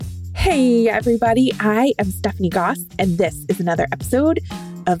Hey, everybody. I am Stephanie Goss, and this is another episode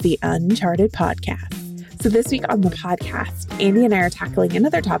of the Uncharted Podcast. So this week on the podcast, Andy and I are tackling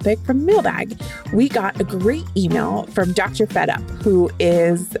another topic from mailbag. We got a great email from Dr. Fedup, who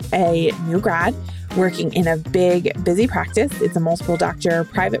is a new grad working in a big, busy practice. It's a multiple doctor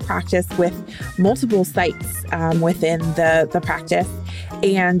private practice with multiple sites within the practice.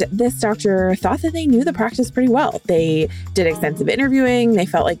 And this doctor thought that they knew the practice pretty well. They did extensive interviewing. They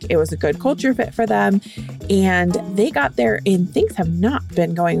felt like it was a good culture fit for them. And they got there and things have not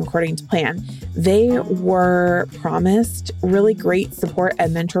been going according to plan. They were promised really great support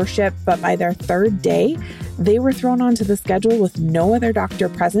and mentorship, but by their third day, they were thrown onto the schedule with no other doctor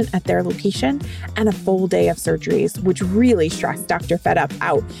present at their location and a full day of surgeries, which really stressed Dr. Fedup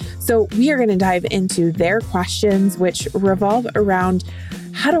out. So we are going to dive into their questions, which revolve around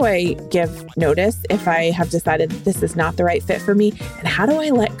how do I give notice if I have decided this is not the right fit for me? And how do I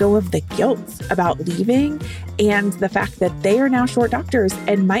let go of the guilt about leaving and the fact that they are now short doctors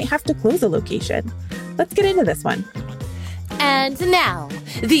and might have to close a location? Let's get into this one. And now,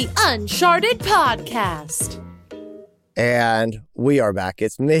 the Uncharted Podcast. And we are back.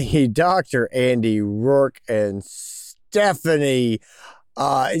 It's me, Dr. Andy, Roark, and Stephanie.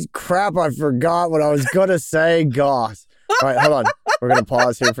 Crap, I forgot what I was going to say. Goss. All right, hold on. We're going to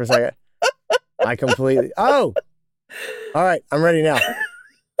pause here for a second. All right, I'm ready now.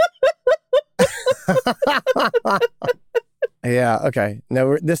 Yeah, okay.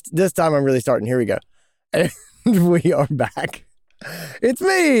 No, this time I'm really starting. Here we go. And we are back. It's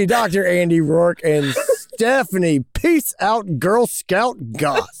me, Dr. Andy Roark, and Stephanie. Peace out, Girl Scout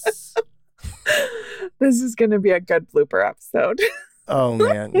Goss. This is going to be a good blooper episode. Oh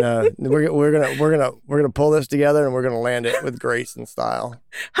man, no, we're gonna pull this together and we're gonna land it with grace and style.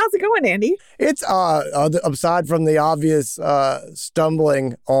 How's it going, Andy? It's aside from the obvious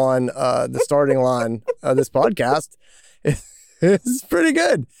stumbling on the starting line of this podcast, it's pretty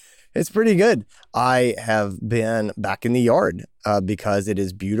good. It's pretty good. I have been back in the yard because it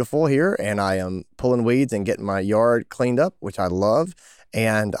is beautiful here, and I am pulling weeds and getting my yard cleaned up, which I love.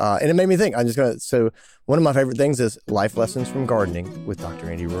 And it made me think. So one of my favorite things is Life Lessons from Gardening with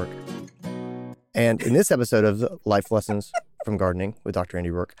Dr. Andy Roark. And in this episode of Life Lessons from Gardening with Dr. Andy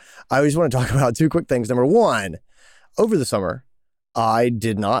Roark, I just want to talk about two quick things. Number one, over the summer, I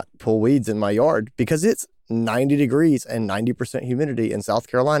did not pull weeds in my yard because it's 90 degrees and 90% humidity in South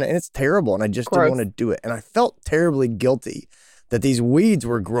Carolina, and it's terrible, and I just didn't want to do it. And I felt terribly guilty that these weeds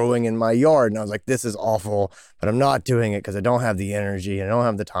were growing in my yard. And I was like, this is awful, but I'm not doing it because I don't have the energy and I don't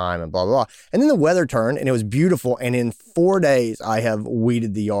have the time and blah, blah, blah. And then the weather turned and it was beautiful. And in 4 days, I have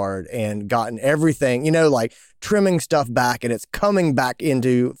weeded the yard and gotten everything, like trimming stuff back, and it's coming back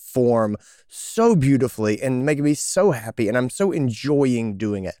into form so beautifully and making me so happy. And I'm so enjoying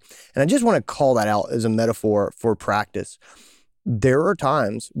doing it. And I just want to call that out as a metaphor for practice. There are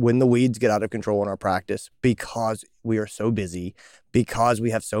times when the weeds get out of control in our practice because we are so busy, because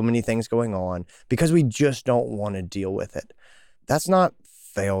we have so many things going on, because we just don't want to deal with it. That's not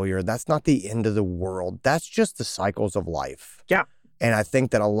failure. That's not the end of the world. That's just the cycles of life. Yeah. And I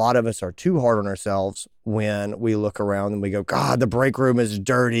think that a lot of us are too hard on ourselves when we look around and we go, God, the break room is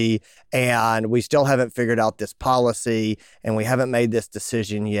dirty and we still haven't figured out this policy and we haven't made this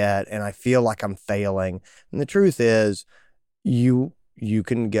decision yet. And I feel like I'm failing. And the truth is, you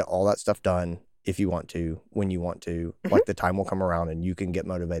can get all that stuff done if you want to, when you want to. Mm-hmm. Like the time will come around and you can get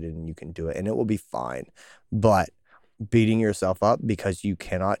motivated and you can do it and it will be fine. But beating yourself up because you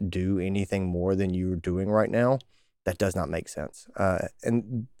cannot do anything more than you're doing right now, that does not make sense.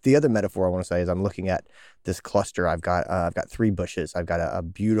 And the other metaphor I want to say is I'm looking at this cluster. I've got 3 bushes. I've got a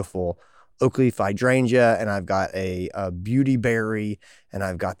beautiful oak leaf hydrangea, and I've got a beauty berry, and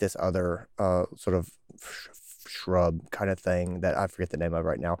I've got this other sort of shrub kind of thing that I forget the name of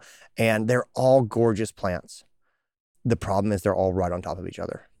right now. And they're all gorgeous plants. The problem is they're all right on top of each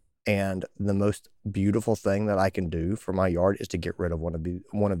other. And the most beautiful thing that I can do for my yard is to get rid of one of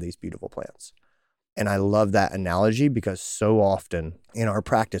these beautiful plants. And I love that analogy because so often in our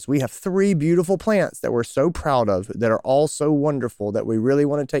practice, we have 3 beautiful plants that we're so proud of, that are all so wonderful, that we really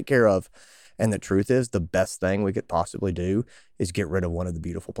want to take care of. And the truth is, the best thing we could possibly do is get rid of one of the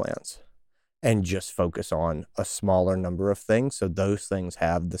beautiful plants and just focus on a smaller number of things so those things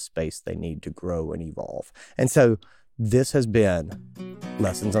have the space they need to grow and evolve. And so this has been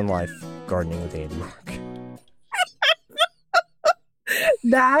Lessons on Life Gardening with Andy Roark.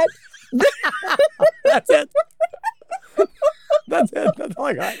 That's it. That's it. That's all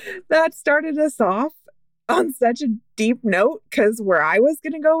I got. That started us off on such a deep note, because where I was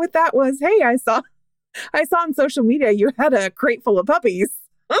going to go with that was, hey, I saw on social media you had a crate full of puppies.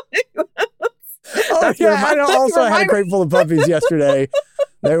 Oh, yeah, I also had a crate full of puppies yesterday.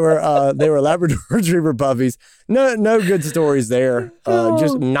 They were Labrador Retriever puppies. No good stories there.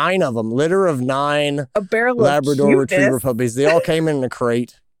 Just 9 of them, litter of 9 a barrel Labrador of Retriever puppies. They all came in a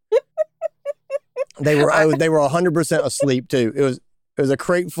crate. They were 100% asleep too. It was a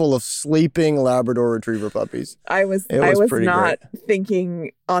crate full of sleeping Labrador Retriever puppies. I was not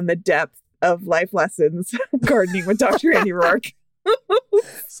thinking on the depth of life lessons gardening with Dr. Andy Roark.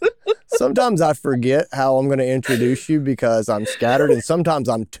 Sometimes I forget how I'm going to introduce you because I'm scattered, and sometimes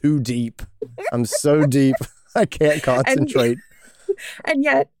I'm too deep. I'm so deep I can't concentrate. And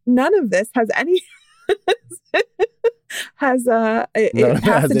yet none of this has any has to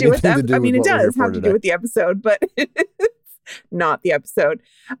do with them. I mean, it does have to do with the episode, but it's not the episode.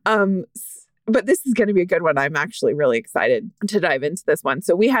 But this is going to be a good one. I'm actually really excited to dive into this one.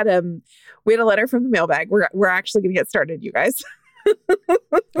 So we had a letter from the mailbag. We're actually going to get started, you guys.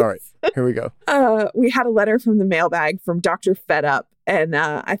 All right, here we go. We had a letter from the mailbag from Dr. Fed Up, and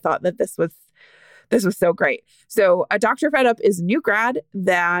I thought that this was so great. So Dr. Fed Up is a new grad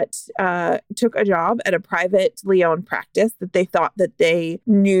that took a job at a privately owned practice that they thought that they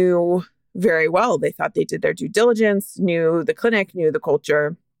knew very well. They thought they did their due diligence, knew the clinic, knew the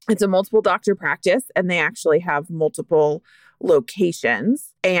culture. It's a multiple doctor practice, and they actually have multiple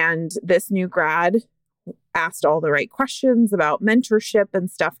locations. And this new grad asked all the right questions about mentorship and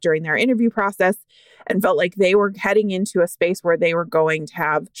stuff during their interview process and felt like they were heading into a space where they were going to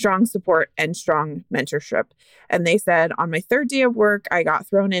have strong support and strong mentorship. And they said, on my 3rd day of work, I got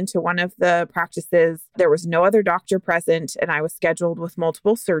thrown into one of the practices. There was no other doctor present, and I was scheduled with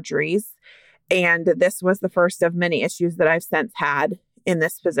multiple surgeries. And this was the first of many issues that I've since had in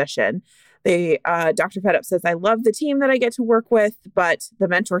this position. Dr. Fed Up says, I love the team that I get to work with, but the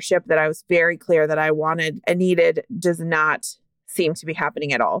mentorship that I was very clear that I wanted and needed does not seem to be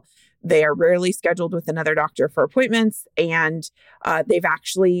happening at all. They are rarely scheduled with another doctor for appointments, and they've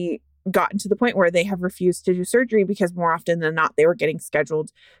actually gotten to the point where they have refused to do surgery because more often than not, they were getting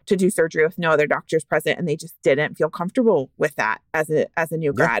scheduled to do surgery with no other doctors present, and they just didn't feel comfortable with that as a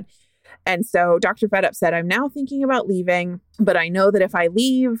new grad. And so Dr. Fed Up said, I'm now thinking about leaving, but I know that if I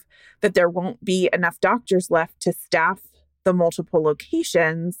leave, that there won't be enough doctors left to staff the multiple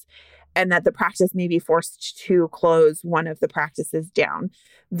locations, and that the practice may be forced to close one of the practices down.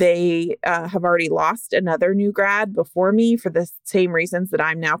 They have already lost another new grad before me for the same reasons that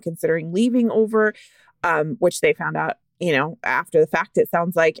I'm now considering leaving over, which they found out, after the fact, it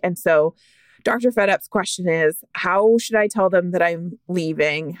sounds like. And so Dr. Fed Up's question is, how should I tell them that I'm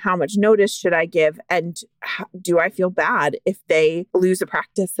leaving? How much notice should I give? And do I feel bad if they lose a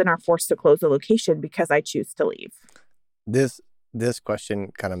practice and are forced to close a location because I choose to leave? This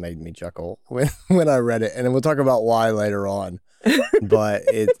question kind of made me chuckle when I read it, and we'll talk about why later on. But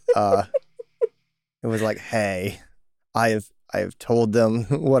it was like, hey, I have told them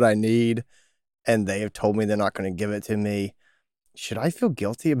what I need, and they have told me they're not going to give it to me. Should I feel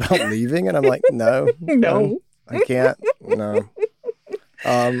guilty about leaving? And I'm like, no, I can't. No.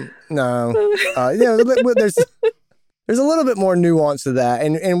 There's a little bit more nuance to that.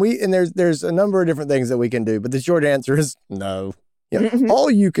 And there's a number of different things that we can do, but the short answer is no. All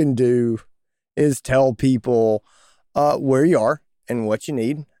you can do is tell people where you are and what you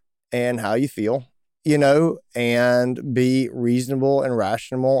need and how you feel, and be reasonable and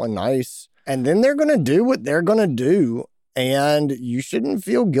rational and nice. And then they're going to do what they're going to do. And you shouldn't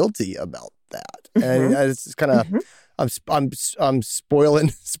feel guilty about that. And it's just kind of, I'm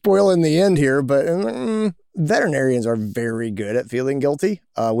spoiling the end here, but veterinarians are very good at feeling guilty.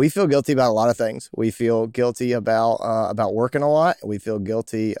 We feel guilty about a lot of things. We feel guilty about working a lot. We feel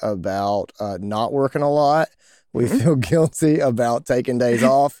guilty about not working a lot. We feel guilty about taking days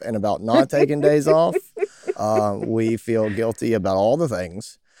off and about not taking days off. We feel guilty about all the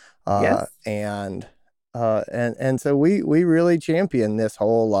things. Yes. And so we really champion this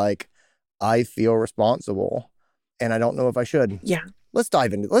whole, I feel responsible and I don't know if I should. Yeah. Let's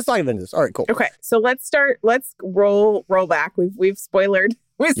dive into this. All right, cool. Okay. So let's roll back. We've spoilered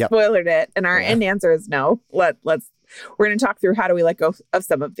it. And our end answer is no. We're going to talk through how do we let go of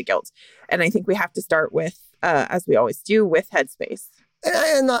some of the guilt. And I think we have to start with, as we always do, with headspace.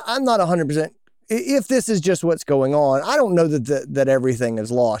 And I'm not 100%. If this is just what's going on, I don't know that everything is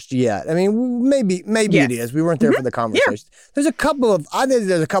lost yet. I mean, maybe yes. It is. We weren't there for the conversation. Yeah. I think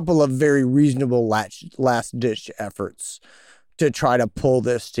there's a couple of very reasonable last ditch efforts to try to pull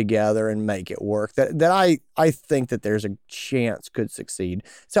this together and make it work that I think that there's a chance could succeed.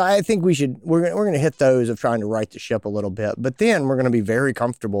 So I think we're going to hit those of trying to right the ship a little bit, but then we're going to be very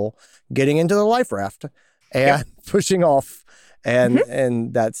comfortable getting into the life raft and pushing off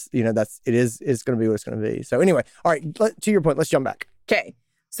And that's, it's going to be what it's going to be. So anyway, all right, to your point, let's jump back. Okay.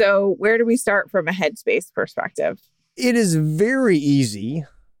 So where do we start from a headspace perspective? It is very easy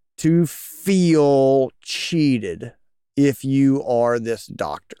to feel cheated if you are this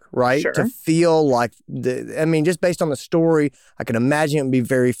doctor, right? Sure. To feel like, just based on the story, I can imagine it would be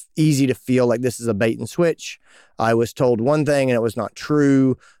very easy to feel like this is a bait and switch. I was told one thing and it was not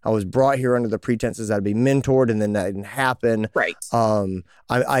true. I was brought here under the pretenses I'd be mentored, and then that didn't happen. Right.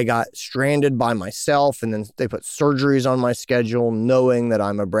 I got stranded by myself, and then they put surgeries on my schedule knowing that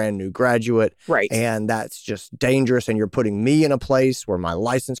I'm a brand new graduate. Right. And that's just dangerous, and you're putting me in a place where my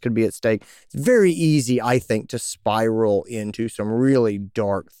license could be at stake. It's very easy, I think, to spiral into some really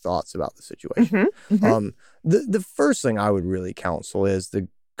dark thoughts about the situation. The first thing I would really counsel is the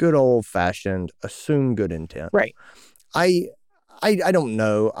good old-fashioned assume good intent. Right. I don't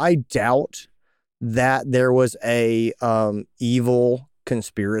know. I doubt that there was a evil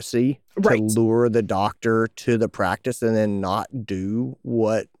conspiracy to lure the doctor to the practice and then not do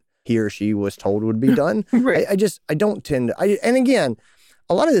what he or she was told would be done. Right. I don't tend to. And again,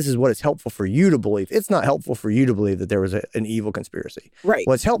 a lot of this is what is helpful for you to believe. It's not helpful for you to believe that there was an evil conspiracy. Right.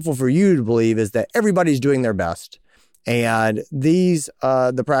 What's helpful for you to believe is that everybody's doing their best. And these,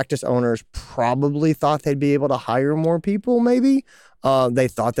 the practice owners probably thought they'd be able to hire more people, maybe. They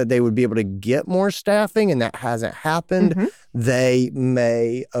thought that they would be able to get more staffing, and that hasn't happened. They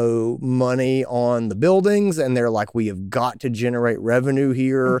may owe money on the buildings, and they're like, we have got to generate revenue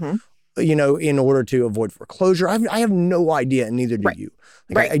here, in order to avoid foreclosure. I have no idea, and neither do you.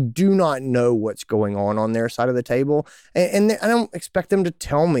 I do not know what's going on their side of the table. And I don't expect them to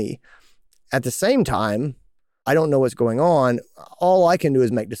tell me. At the same time, I don't know what's going on. All I can do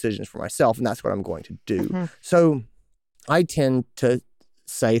is make decisions for myself, and that's what I'm going to do. So I tend to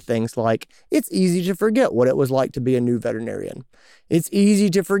say things like, it's easy to forget what it was like to be a new veterinarian. It's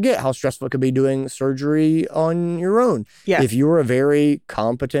easy to forget how stressful it could be doing surgery on your own. Yes. If you're a very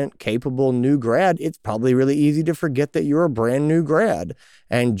competent, capable new grad, it's probably really easy to forget that you're a brand new grad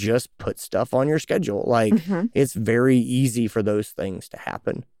and just put stuff on your schedule. It's very easy for those things to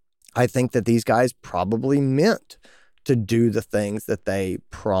happen. I think that these guys probably meant to do the things that they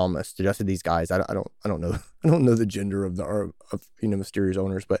promised to. Just these guys, I don't know the gender of mysterious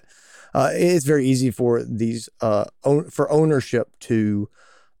owners, but it's very easy for these for ownership to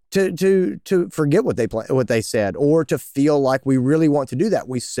forget what they said, or to feel like we really want to do that.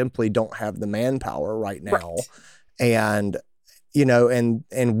 We simply don't have the manpower right now, and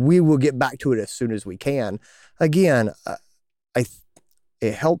we will get back to it as soon as we can. Again,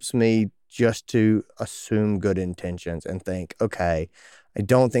 it helps me just to assume good intentions and think, okay, I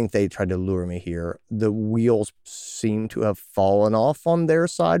don't think they tried to lure me here. The wheels seem to have fallen off on their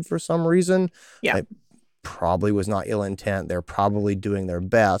side for some reason. Yeah. It probably was not ill intent. They're probably doing their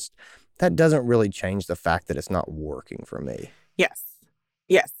best. That doesn't really change the fact that it's not working for me. Yes.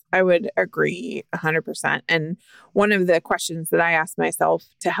 Yes, I would agree 100%. And one of the questions that I asked myself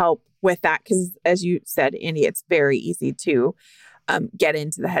to help with that, because as you said, Andy, it's very easy to get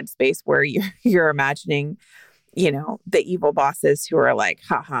into the headspace where you're imagining, the evil bosses who are like,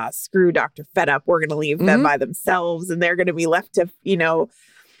 haha, screw Dr. Fed Up. We're going to leave them by themselves, and they're going to be left to,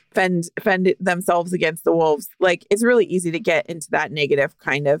 fend themselves against the wolves. Like, it's really easy to get into that negative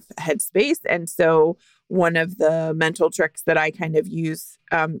kind of headspace. And so one of the mental tricks that I kind of use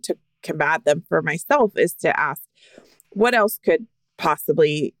to combat them for myself is to ask, what else could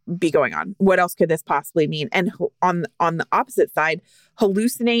possibly be going on? What else could this possibly mean? And on the opposite side,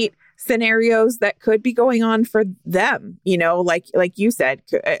 hallucinate scenarios that could be going on for them. Like you said,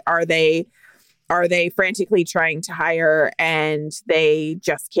 are they frantically trying to hire and they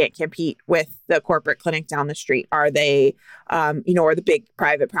just can't compete with the corporate clinic down the street? Are they, or the big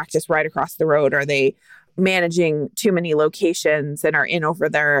private practice right across the road? Are they managing too many locations and are in over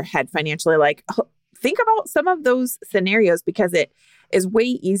their head financially? Like, think about some of those scenarios, because it is way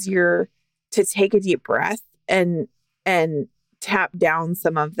easier to take a deep breath and tap down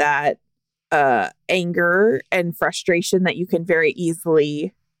some of that anger and frustration that you can very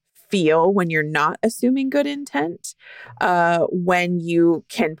easily feel when you're not assuming good intent, when you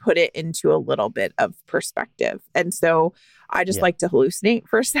can put it into a little bit of perspective. And so I just like to hallucinate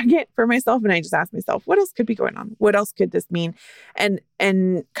for a second for myself. And I just ask myself, what else could be going on? What else could this mean? And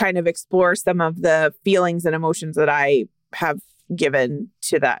kind of explore some of the feelings and emotions that I have given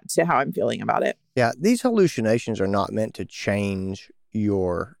to how I'm feeling about it. Yeah. These hallucinations are not meant to change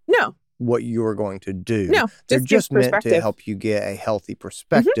what you're going to do. No, they're just meant to help you get a healthy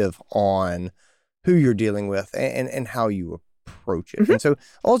perspective on who you're dealing with and how you approach it. And so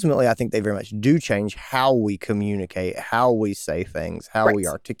ultimately, I think they very much do change how we communicate, how we say things, how we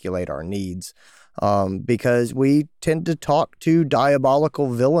articulate our needs, because we tend to talk to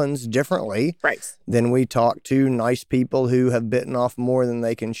diabolical villains differently than we talk to nice people who have bitten off more than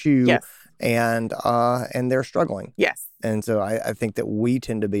they can chew. And they're struggling. And so I think that we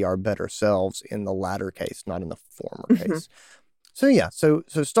tend to be our better selves in the latter case, not in the former case. So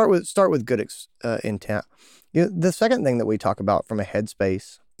start with good intent. The second thing that we talk about from a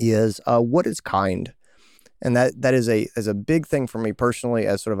headspace is what is kind, and that is a big thing for me personally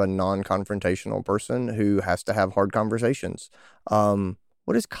as sort of a non-confrontational person who has to have hard conversations.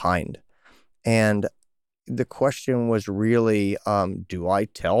 What is kind? And the question was really, do I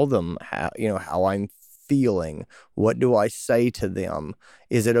tell them how I'm feeling? What do I say to them?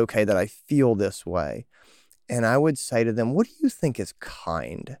 Is it okay that I feel this way? And I would say to them, what do you think is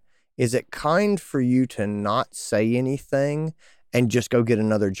kind? Is it kind for you to not say anything and just go get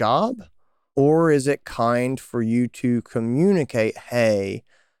another job? Or is it kind for you to communicate, hey,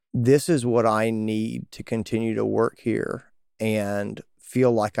 this is what I need to continue to work here and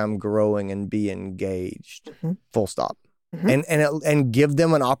feel like I'm growing and be engaged, full stop. And give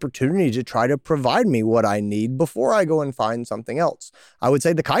them an opportunity to try to provide me what I need before I go and find something else. I would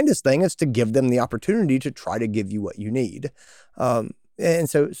say the kindest thing is to give them the opportunity to try to give you what you need. And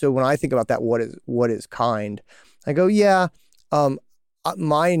so when I think about that, what is kind, I go,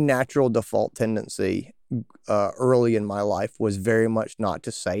 my natural default tendency early in my life was very much not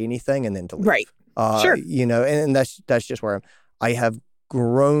to say anything and then to leave. And that's just where I have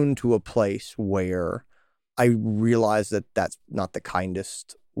grown to a place where I realize that that's not the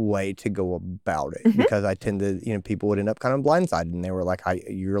kindest way to go about it, because I tend to, people would end up kind of blindsided and they were like,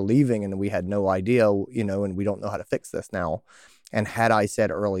 you're leaving and we had no idea, and we don't know how to fix this now. And had I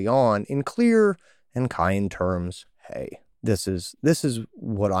said early on in clear and kind terms, hey, this is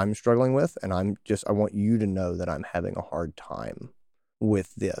what I'm struggling with, and I want you to know that I'm having a hard time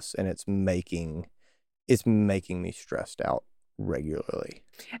with this, and it's making me stressed out regularly,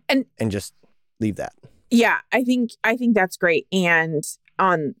 and just leave that. Yeah, I think that's great. And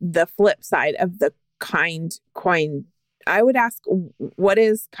on the flip side of the kind coin, I would ask, what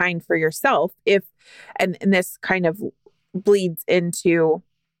is kind for yourself? And this kind of bleeds into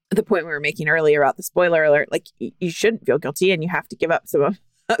the point we were making earlier about the spoiler alert. Like, you shouldn't feel guilty, and you have to give up some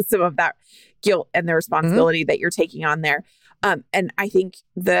of that guilt and the responsibility that you're taking on there. And I think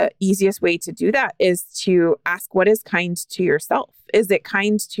the easiest way to do that is to ask, what is kind to yourself? Is it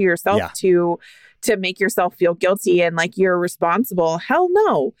kind to yourself to make yourself feel guilty and like you're responsible? Hell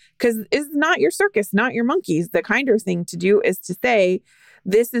no, because it's not your circus, not your monkeys. The kinder thing to do is to say,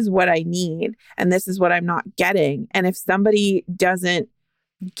 this is what I need, and this is what I'm not getting. And if somebody doesn't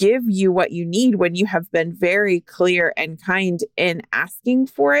give you what you need when you have been very clear and kind in asking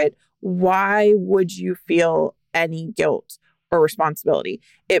for it, why would you feel any guilt or responsibility?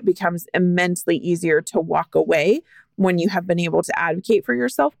 It becomes immensely easier to walk away when you have been able to advocate for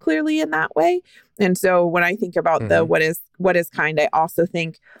yourself clearly in that way. And so when I think about the what is kind, I also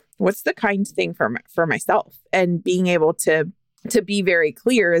think, what's the kind thing for myself? And being able to be very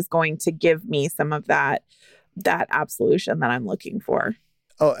clear is going to give me some of that absolution that I'm looking for.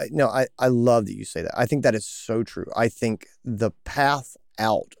 Oh, no, I love that you say that. I think that is so true. I think the path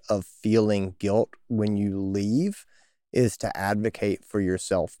out of feeling guilt when you leave is to advocate for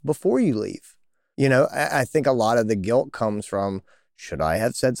yourself before you leave. I think a lot of the guilt comes from, should I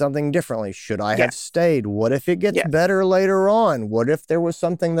have said something differently? Should I have stayed? What if it gets better later on? What if there was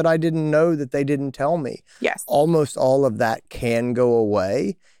something that I didn't know that they didn't tell me? Almost all of that can go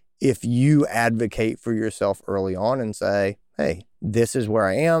away if you advocate for yourself early on and say, hey, this is where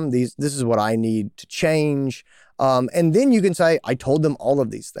I am. This is what I need to change. And then you can say, I told them all of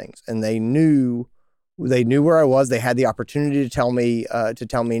these things, and they knew where I was. They had the opportunity to tell me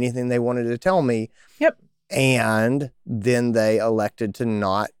anything they wanted to tell me. And then they elected to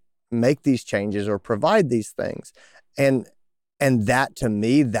not make these changes or provide these things. And that, to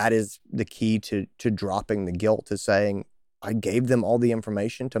me, that is the key to dropping the guilt, is saying, I gave them all the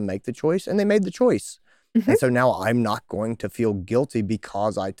information to make the choice, and they made the choice. And so now I'm not going to feel guilty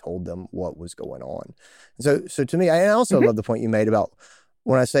because I told them what was going on. So to me, I also love the point you made about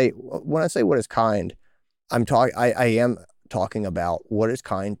when I say what is kind, I am talking about what is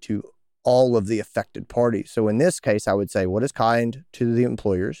kind to all of the affected parties. So in this case, I would say, what is kind to the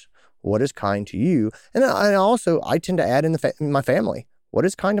employers? What is kind to you? And I tend to add in my family. What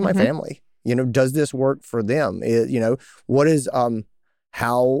is kind to my family? Does this work for them? What is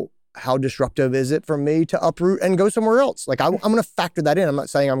how disruptive is it for me to uproot and go somewhere else? Like, I'm going to factor that in. I'm not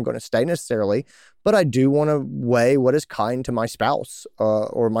saying I'm going to stay necessarily, but I do want to weigh what is kind to my spouse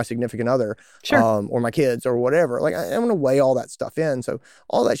or my significant other or my kids or whatever. Like I want to weigh all that stuff in. So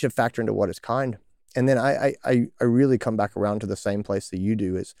all that should factor into what is kind. And then I really come back around to the same place that you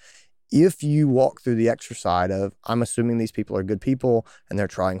do is if you walk through the exercise of I'm assuming these people are good people and they're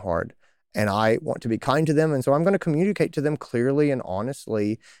trying hard and I want to be kind to them. And so I'm going to communicate to them clearly and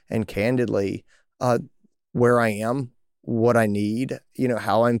honestly and candidly where I am, what I need,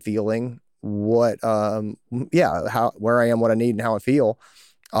 how I'm feeling, where I am, what I need and how I feel.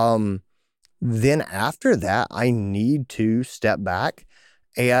 Then after that, I need to step back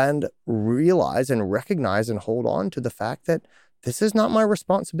and realize and recognize and hold on to the fact that this is not my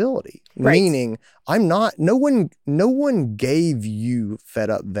responsibility. Right. Meaning no one gave you Fed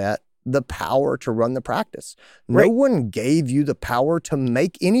Up Vet the power to run the practice. No one gave you the power to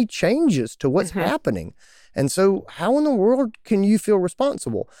make any changes to what's happening. And so how in the world can you feel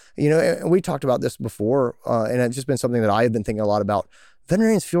responsible? And we talked about this before, and it's just been something that I have been thinking a lot about.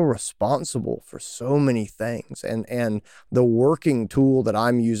 Veterinarians feel responsible for so many things. And the working tool that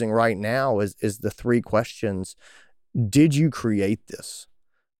I'm using right now is the 3 questions. Did you create this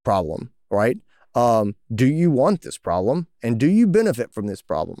problem, right? Do you want this problem? And do you benefit from this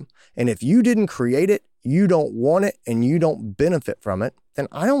problem? And if you didn't create it, you don't want it, and you don't benefit from it, then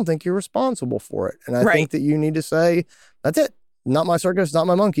I don't think you're responsible for it. And I think that you need to say, that's it. Not my circus, not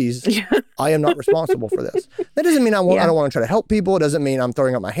my monkeys. I am not responsible for this. That doesn't mean I don't want to try to help people. It doesn't mean I'm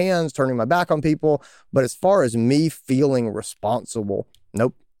throwing up my hands, turning my back on people. But as far as me feeling responsible,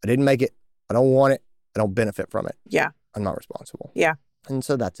 nope, I didn't make it. I don't want it. I don't benefit from it. Yeah. I'm not responsible. Yeah. And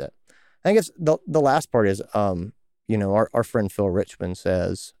so that's it. I guess the last part is, our friend Phil Richmond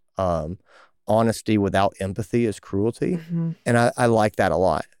says, honesty without empathy is cruelty. Mm-hmm. And I like that a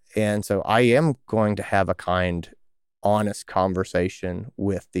lot. And so I am going to have a kind, honest conversation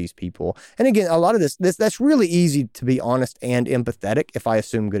with these people. And again, a lot of this that's really easy to be honest and empathetic if I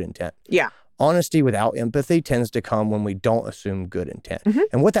assume good intent. Yeah. Honesty without empathy tends to come when we don't assume good intent. Mm-hmm.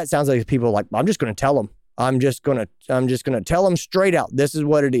 And what that sounds like is people are like, I'm just going to tell them. I'm just going to tell them straight out. This is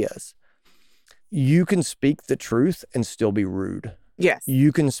what it is. You can speak the truth and still be rude. Yes.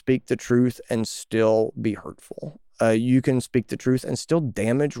 You can speak the truth and still be hurtful. You can speak the truth and still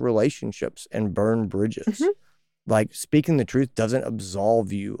damage relationships and burn bridges. Mm-hmm. Like speaking the truth doesn't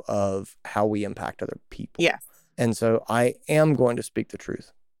absolve you of how we impact other people. Yes. And so I am going to speak the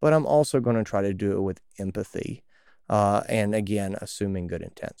truth, but I'm also going to try to do it with empathy. And again, assuming good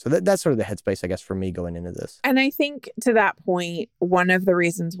intent. So that's sort of the headspace, I guess, for me going into this. And I think to that point, one of the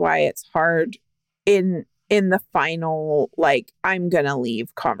reasons why it's hard in the final, like, I'm going to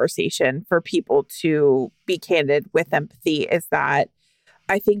leave conversation for people to be candid with empathy is that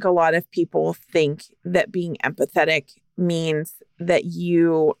I think a lot of people think that being empathetic means that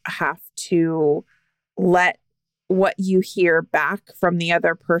you have to let what you hear back from the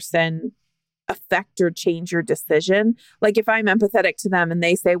other person affect or change your decision. Like if I'm empathetic to them and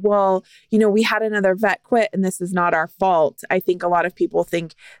they say, well, we had another vet quit and this is not our fault. I think a lot of people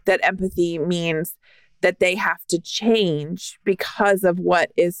think that empathy means that they have to change because of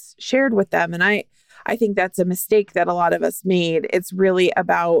what is shared with them. And I think that's a mistake that a lot of us made. It's really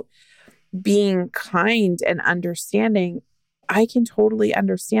about being kind and understanding. I can totally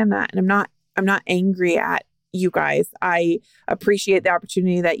understand that. And I'm not angry at you guys. I appreciate the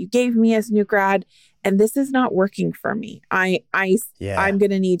opportunity that you gave me as new grad. And this is not working for me. I'm going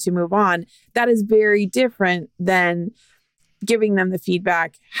to need to move on. That is very different than giving them the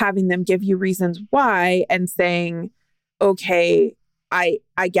feedback, having them give you reasons why, and saying, okay, I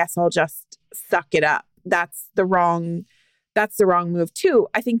guess I'll just suck it up. That's the wrong move too.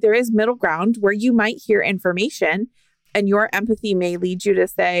 I think there is middle ground where you might hear information and your empathy may lead you to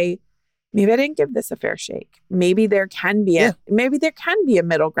say, maybe I didn't give this a fair shake. Maybe there can be a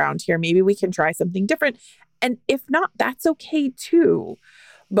middle ground here. Maybe we can try something different. And if not, that's okay too.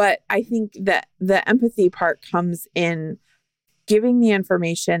 But I think that the empathy part comes in giving the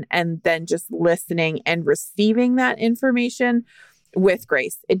information and then just listening and receiving that information with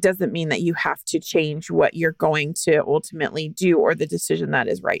grace. It doesn't mean that you have to change what you're going to ultimately do or the decision that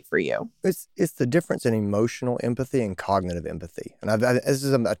is right for you. It's the difference in emotional empathy and cognitive empathy. And this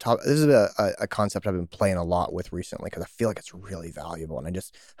is a concept I've been playing a lot with recently because I feel like it's really valuable, and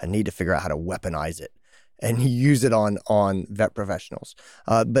I need to figure out how to weaponize it and use it on vet professionals.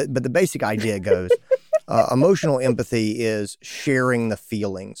 But the basic idea goes. Emotional empathy is sharing the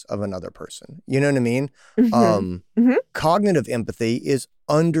feelings of another person. You know what I mean? Mm-hmm. Cognitive empathy is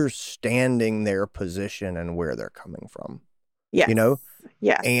understanding their position and where they're coming from. Yes.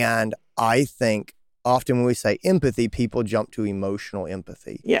 Yeah. And I think often when we say empathy, people jump to emotional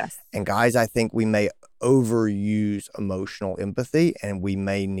empathy. Yes. And guys, I think we may overuse emotional empathy, and we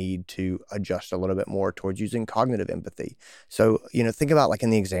may need to adjust a little bit more towards using cognitive empathy. So, think about like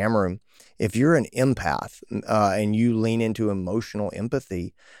in the exam room, if you're an empath and you lean into emotional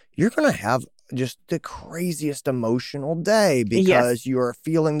empathy, you're going to have just the craziest emotional day because you are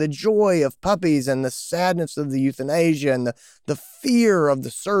feeling the joy of puppies and the sadness of the euthanasia and the fear of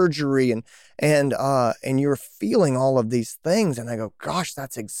the surgery and you're feeling all of these things. And I go, gosh,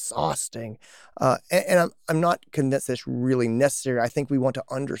 that's exhausting. And I'm not convinced that's really necessary. I think we want to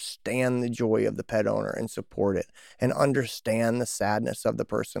understand the joy of the pet owner and support it, and understand the sadness of the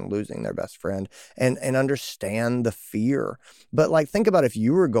person losing their best friend, and understand the fear. But like, think about if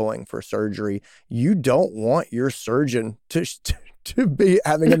you were going for surgery, you don't want your surgeon to be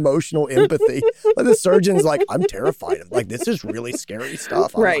having emotional empathy. Like the surgeon's like, I'm terrified of, like, this is really scary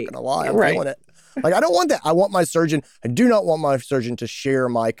stuff. I'm not going to lie. I'm feeling it. Like, I don't want that. I do not want my surgeon to share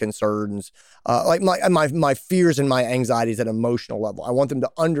my concerns, like my fears and my anxieties at an emotional level. I want them to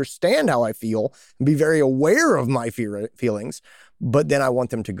understand how I feel and be very aware of my feelings, but then I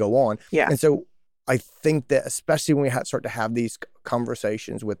want them to go on. Yeah. And so I think that especially when we start to have these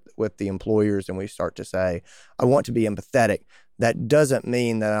conversations with the employers, and we start to say, I want to be empathetic, that doesn't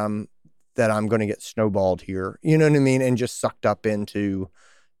mean that I'm going to get snowballed here. You know what I mean? And just sucked up into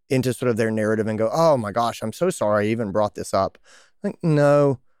sort of their narrative and go, oh my gosh, I'm so sorry I even brought this up. Like,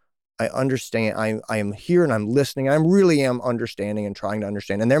 no, I understand. I am here and I'm listening. I really am understanding and trying to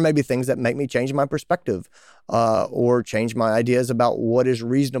understand. And there may be things that make me change my perspective or change my ideas about what is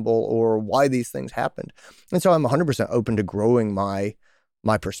reasonable or why these things happened. And so I'm 100% open to growing my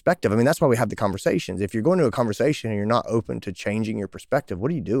perspective. I mean, that's why we have the conversations. If you're going to a conversation and you're not open to changing your perspective,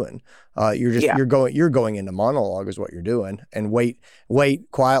 what are you doing? You're going into monologue is what you're doing, and wait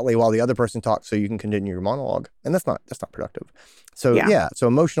quietly while the other person talks so you can continue your monologue. And that's not productive. So so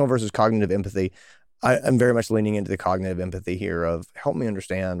emotional versus cognitive empathy. I'm very much leaning into the cognitive empathy here of help me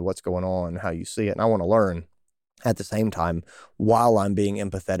understand what's going on, how you see it. And I want to learn. At the same time, while I'm being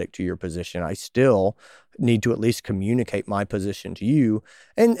empathetic to your position, I still need to at least communicate my position to you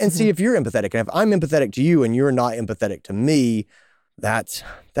and see if you're empathetic. And if I'm empathetic to you and you're not empathetic to me, that's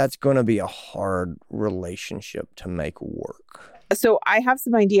going to be a hard relationship to make work. So I have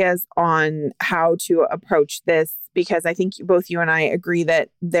some ideas on how to approach this, because I think both you and I agree that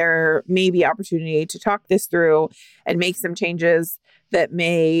there may be opportunity to talk this through and make some changes that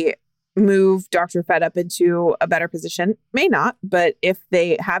may move Dr. Fed up into a better position. May not, but if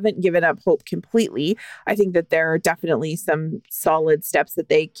they haven't given up hope completely, I think that there are definitely some solid steps that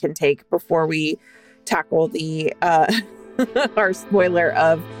they can take before we tackle the our spoiler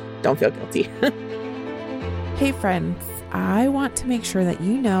of don't feel guilty. Hey friends, I want to make sure that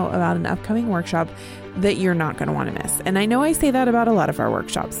you know about an upcoming workshop that you're not going to want to miss. And I know I say that about a lot of our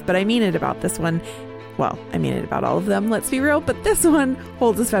workshops, but I mean it about this one. Well, I mean it about all of them, let's be real, but this one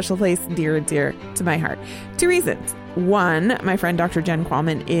holds a special place near and dear to my heart. 2 reasons. 1, my friend Dr. Jen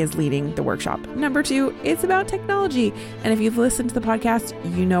Qualman is leading the workshop. Number 2, it's about technology. And if you've listened to the podcast,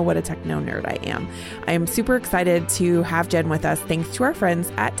 you know what a techno nerd I am. I am super excited to have Jen with us thanks to our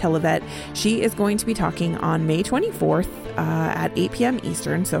friends at Televet. She is going to be talking on May 24th at 8 p.m.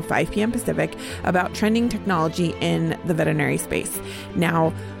 Eastern, so 5 p.m. Pacific, about trending technology in the veterinary space.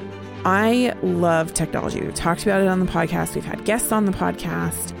 Now, I love technology. We've talked about it on the podcast. We've had guests on the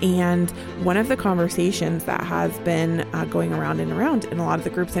podcast. And one of the conversations that has been going around and around in a lot of the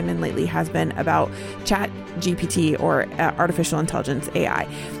groups I'm in lately has been about Chat GPT or artificial intelligence, AI.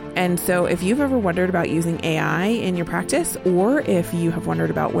 And so if you've ever wondered about using AI in your practice, or if you have wondered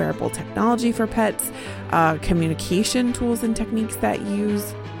about wearable technology for pets, communication tools and techniques that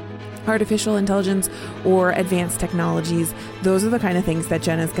use artificial intelligence or advanced technologies, those are the kind of things that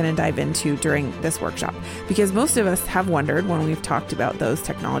Jen is going to dive into during this workshop. Because most of us have wondered when we've talked about those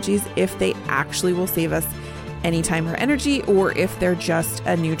technologies if they actually will save us any time or energy, or if they're just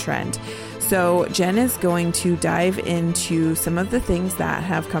a new trend. So Jen is going to dive into some of the things that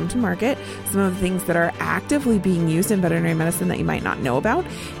have come to market, some of the things that are actively being used in veterinary medicine that you might not know about,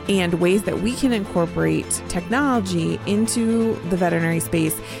 and ways that we can incorporate technology into the veterinary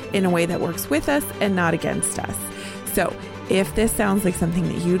space in a way that works with us and not against us. So if this sounds like something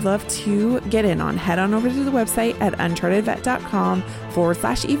that you'd love to get in on, head on over to the website at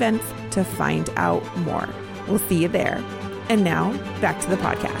unchartedvet.com/events to find out more. We'll see you there. And now back to the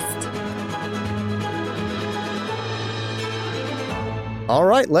podcast. All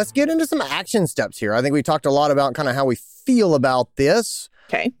right, let's get into some action steps here. I think we talked a lot about kind of how we feel about this.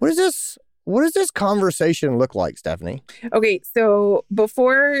 Okay. What does this conversation look like, Stephanie? Okay, so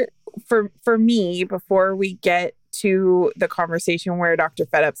for me, before we get to the conversation where Dr.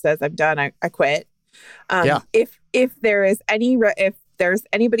 Fedup says, I'm done, I quit. If there's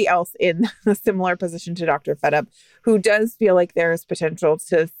anybody else in a similar position to Dr. Fedup who does feel like there's potential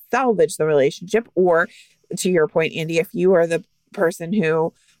to salvage the relationship, or to your point, Andy, if you are the person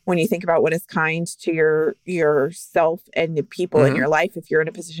who, when you think about what is kind to yourself and the people in your life, if you're in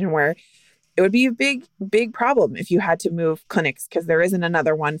a position where it would be a big problem if you had to move clinics because there isn't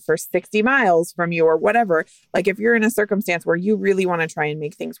another one for 60 miles from you or whatever. Like if you're in a circumstance where you really want to try and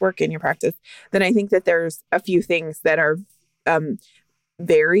make things work in your practice, then I think that there's a few things that are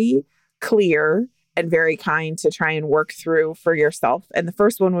very clear and very kind to try and work through for yourself. And the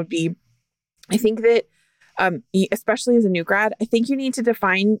first one would be, I think that especially as a new grad, I think you need to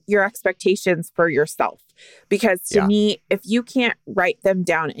define your expectations for yourself. Because to me, if you can't write them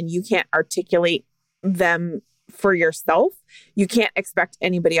down and you can't articulate them for yourself, you can't expect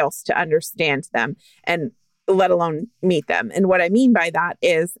anybody else to understand them and let alone meet them. And what I mean by that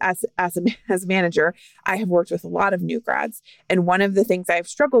is as a manager, I have worked with a lot of new grads. And one of the things I've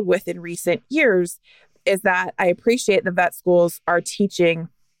struggled with in recent years is that I appreciate the vet schools are teaching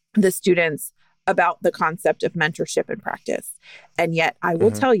the students about the concept of mentorship in practice. And yet I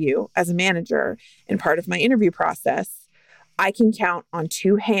will tell you, as a manager, in part of my interview process, I can count on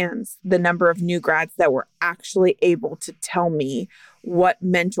two hands the number of new grads that were actually able to tell me what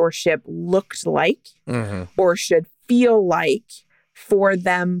mentorship looked like or should feel like for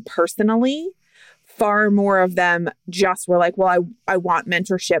them personally. Far more of them just were like, well, I want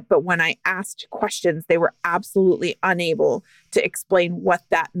mentorship. But when I asked questions, they were absolutely unable to explain what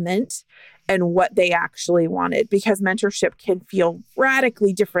that meant and what they actually wanted, because mentorship can feel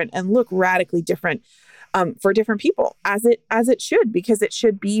radically different and look radically different for different people, as it should, because it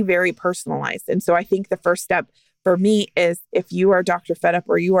should be very personalized. And so I think the first step for me is, if you are Dr. Fedup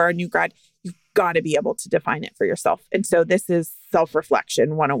or you are a new grad, you've got to be able to define it for yourself. And so this is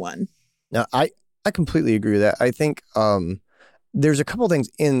self-reflection 101. Now, I completely agree with that. I think there's a couple of things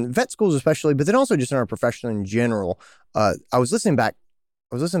in vet schools especially, but then also just in our profession in general. I was listening back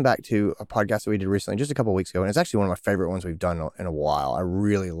to a podcast that we did recently, just a couple of weeks ago, and it's actually one of my favorite ones we've done in a while. I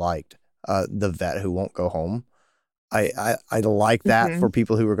really liked the vet who won't go home. I like that for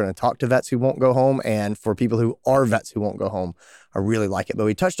people who are going to talk to vets who won't go home, and for people who are vets who won't go home. I really like it. But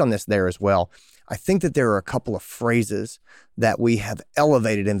we touched on this there as well. I think that there are a couple of phrases that we have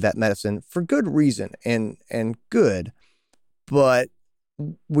elevated in vet medicine for good reason and good, but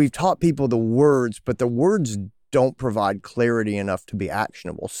we've taught people the words, but the words don't provide clarity enough to be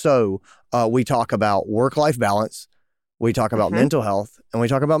actionable. So we talk about work-life balance, we talk about mental health, and we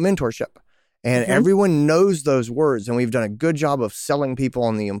talk about mentorship. And everyone knows those words, and we've done a good job of selling people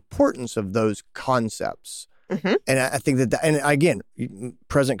on the importance of those concepts. And I think that, and again,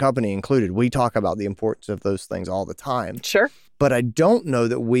 present company included, we talk about the importance of those things all the time. Sure. But I don't know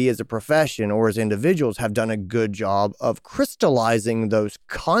that we as a profession or as individuals have done a good job of crystallizing those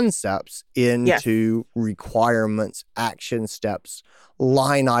concepts into requirements, action steps,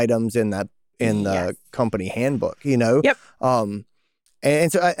 line items in the company handbook, you know? Yep.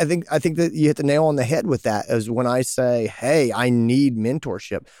 And so I think that you hit the nail on the head with that, is when I say, hey, I need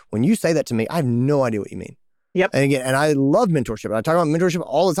mentorship. When you say that to me, I have no idea what you mean. Yep. And again, and I love mentorship. And I talk about mentorship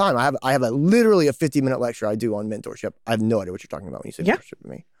all the time. I have literally a 50-minute lecture I do on mentorship. I have no idea what you're talking about when you say mentorship to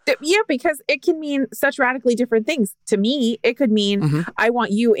me. Yeah, because it can mean such radically different things. To me, it could mean I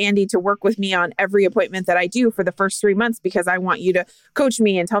want you, Andy, to work with me on every appointment that I do for the first 3 months, because I want you to coach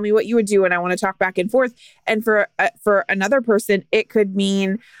me and tell me what you would do, and I want to talk back and forth. And for another person, it could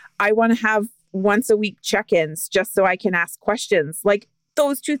mean I want to have once a week check-ins just so I can ask questions. Like,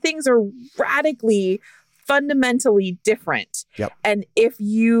 those two things are radically, fundamentally different. Yep. And if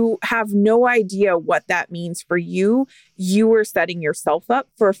you have no idea what that means for you, you are setting yourself up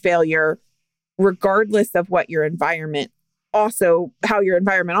for failure, regardless of what your environment how your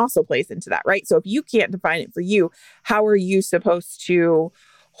environment also plays into that, right? So if you can't define it for you, how are you supposed to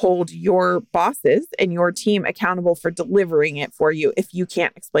hold your bosses and your team accountable for delivering it for you if you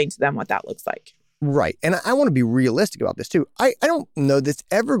can't explain to them what that looks like? Right. And I want to be realistic about this too. I don't know that's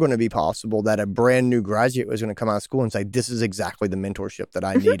ever going to be possible that a brand new graduate was going to come out of school and say, this is exactly the mentorship that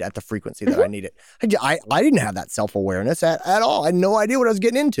I need at the frequency that I need it. I didn't have that self-awareness at all. I had no idea what I was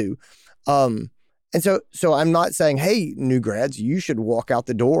getting into. And so I'm not saying, hey, new grads, you should walk out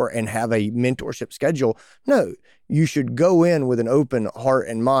the door and have a mentorship schedule. No, you should go in with an open heart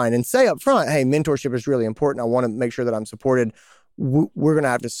and mind and say up front, hey, mentorship is really important. I want to make sure that I'm supported. we're going to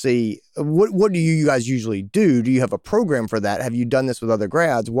have to see what do you guys usually do? Do you have a program for that? Have you done this with other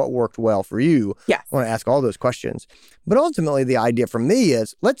grads? What worked well for you? Yes. I want to ask all those questions. But ultimately, the idea for me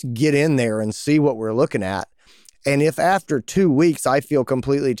is let's get in there and see what we're looking at. And if after 2 weeks I feel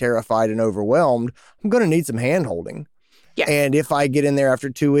completely terrified and overwhelmed, I'm going to need some hand-holding. Yeah. And if I get in there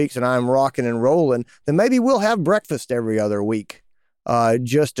after 2 weeks and I'm rocking and rolling, then maybe we'll have breakfast every other week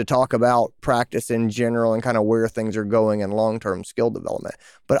just to talk about practice in general and kind of where things are going and long-term skill development.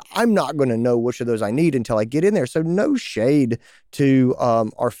 But I'm not going to know which of those I need until I get in there. So no shade to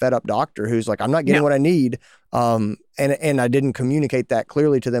our fed-up doctor who's like, I'm not getting what I need. And I didn't communicate that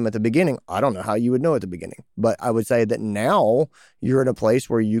clearly to them at the beginning. I don't know how you would know at the beginning. But I would say that now you're at a place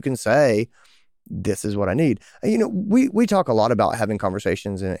where you can say, this is what I need. You know, we talk a lot about having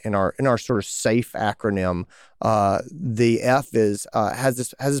conversations in our sort of SAFE acronym. The F is has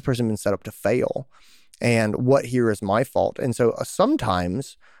this person been set up to fail, and what here is my fault. And so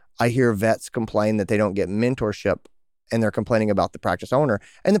sometimes I hear vets complain that they don't get mentorship, and they're complaining about the practice owner.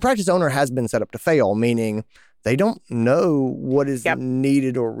 And the practice owner has been set up to fail, meaning they don't know what is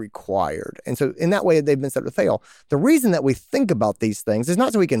needed or required. And so in that way, they've been set up to fail. The reason that we think about these things is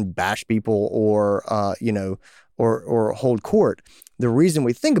not so we can bash people or hold court. The reason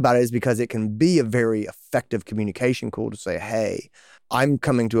we think about it is because it can be a very effective communication tool to say, hey, I'm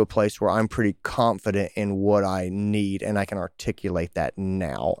coming to a place where I'm pretty confident in what I need and I can articulate that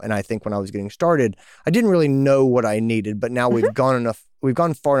now. And I think when I was getting started, I didn't really know what I needed, but now we've gone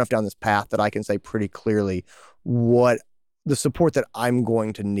far enough down this path that I can say pretty clearly what the support that I'm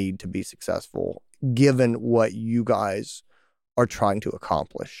going to need to be successful, given what you guys are trying to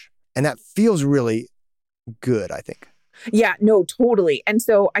accomplish. And that feels really good, I think. Yeah, no, totally. And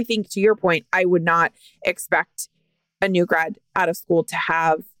so I think to your point, I would not expect a new grad out of school to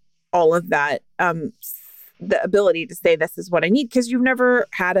have all of that, the ability to say, this is what I need, because you've never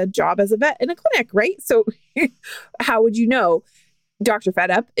had a job as a vet in a clinic, right? So how would you know? Dr. Fed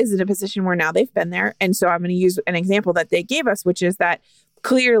Up is in a position where now they've been there. And so I'm going to use an example that they gave us, which is that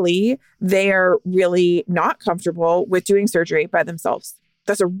clearly they're really not comfortable with doing surgery by themselves.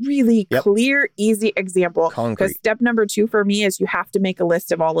 That's a really clear, easy example. Because step number 2 for me is you have to make a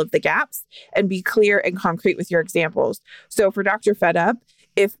list of all of the gaps and be clear and concrete with your examples. So for Dr. Fed Up,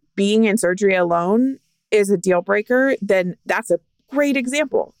 if being in surgery alone is a deal breaker, then that's a great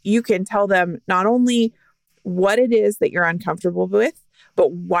example. You can tell them not only what it is that you're uncomfortable with,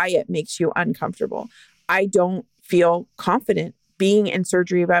 but why it makes you uncomfortable. I don't feel confident being in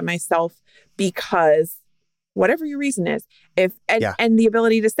surgery by myself because whatever your reason is, and the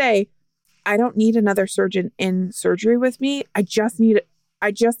ability to say, I don't need another surgeon in surgery with me. I just need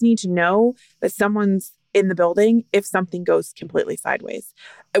to know that someone's in the building if something goes completely sideways.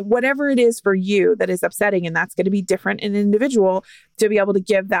 Whatever it is for you that is upsetting, and that's going to be different in an individual, to be able to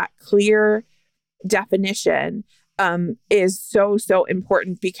give that clear definition is so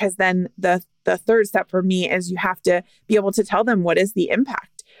important, because then the third step for me is you have to be able to tell them what is the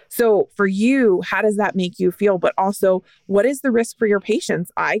impact. So for you, how does that make you feel? But also, what is the risk for your patients?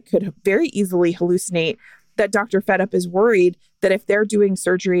 I could very easily hallucinate that Dr. Fed Up is worried that if they're doing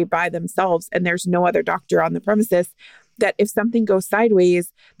surgery by themselves and there's no other doctor on the premises, that if something goes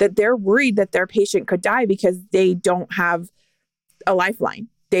sideways, that they're worried that their patient could die because they don't have a lifeline.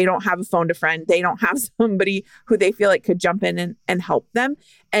 They don't have a phone to friend. They don't have somebody who they feel like could jump in and help them.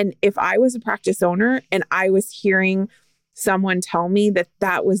 And if I was a practice owner and I was hearing someone tell me that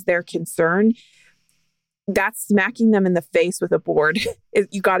that was their concern, that's smacking them in the face with a board.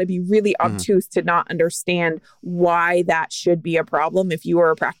 You got to be really obtuse to not understand why that should be a problem. If you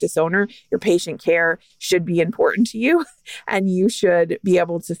are a practice owner, your patient care should be important to you. And you should be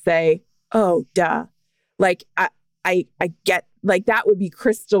able to say, oh, duh. Like, I get, like, that would be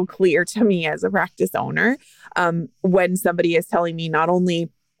crystal clear to me as a practice owner when somebody is telling me not only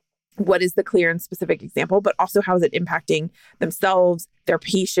what is the clear and specific example, but also how is it impacting themselves, their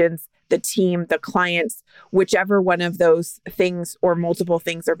patients, the team, the clients, whichever one of those things or multiple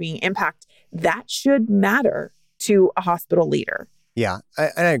things are being impacted. That should matter to a hospital leader. Yeah,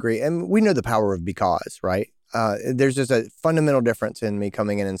 I agree. And we know the power of because, right? There's just a fundamental difference in me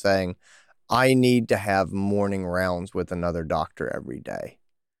coming in and saying, I need to have morning rounds with another doctor every day.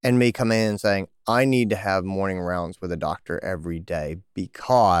 And me coming in and saying, I need to have morning rounds with a doctor every day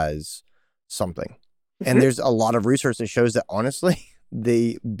because something. And there's a lot of research that shows that honestly,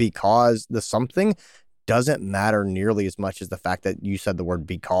 the something doesn't matter nearly as much as the fact that you said the word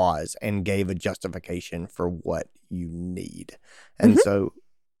because and gave a justification for what you need. And so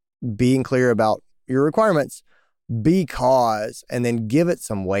being clear about your requirements, because, and then give it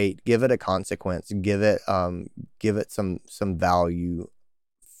some weight, give it a consequence, give it some value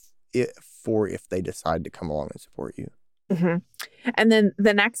if they decide to come along and support you. Mm-hmm. And then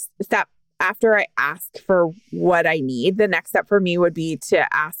the next step after I ask for what I need, the next step for me would be to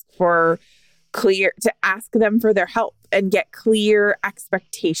ask them for their help and get clear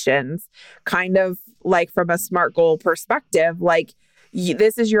expectations, kind of like from a SMART goal perspective, like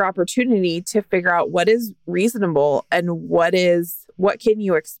this is your opportunity to figure out what is reasonable and what can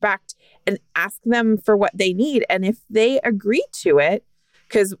you expect, and ask them for what they need. And if they agree to it,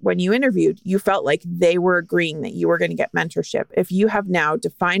 because when you interviewed, you felt like they were agreeing that you were going to get mentorship. If you have now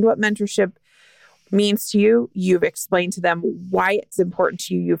defined what mentorship means to you, you've explained to them why it's important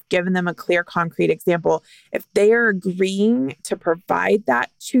to you, you've given them a clear, concrete example. If they are agreeing to provide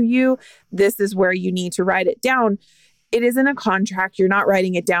that to you, this is where you need to write it down. It isn't a contract. You're not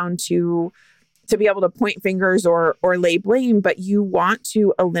writing it down to be able to point fingers or lay blame, but you want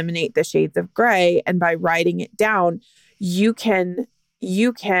to eliminate the shades of gray. And by writing it down, you can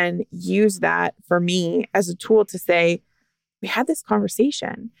use that for me as a tool to say, we had this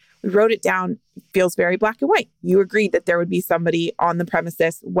conversation. We wrote it down. It feels very black and white. You agreed that there would be somebody on the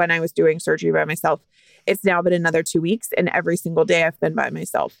premises when I was doing surgery by myself. It's now been another 2 weeks, and every single day I've been by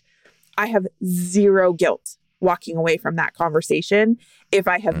myself. I have zero guilt walking away from that conversation if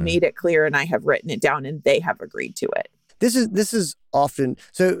I have made it clear and I have written it down and they have agreed to it. This is often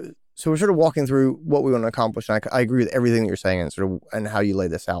so we're sort of walking through what we want to accomplish. And I agree with everything that you're saying and how you lay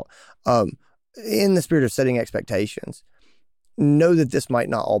this out. In the spirit of setting expectations, know that this might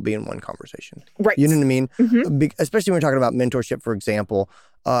not all be in one conversation. Right. You know what I mean? Mm-hmm. Especially when we're talking about mentorship, for example.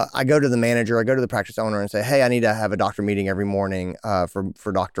 I go to the manager, I go to the practice owner and say, hey, I need to have a doctor meeting every morning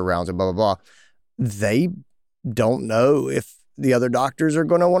for doctor rounds and blah, blah, blah. They don't know if the other doctors are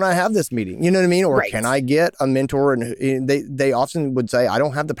going to want to have this meeting. You know what I mean? Or can I get a mentor? And they often would say, I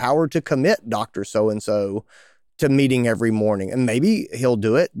don't have the power to commit Dr. So-and-so to meeting every morning. And maybe he'll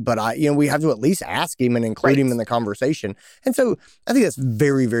do it, but we have to at least ask him and include him in the conversation. And so I think that's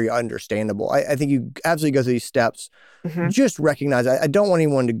very, very understandable. I think you absolutely go through these steps. Mm-hmm. Just recognize, I don't want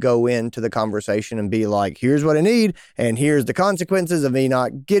anyone to go into the conversation and be like, here's what I need, and here's the consequences of me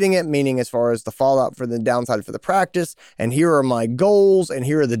not getting it, meaning as far as the fallout for the downside for the practice, and here are my goals, and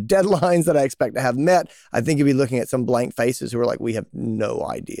here are the deadlines that I expect to have met. I think you'd be looking at some blank faces who are like, we have no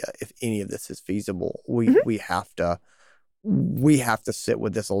idea if any of this is feasible. We have to sit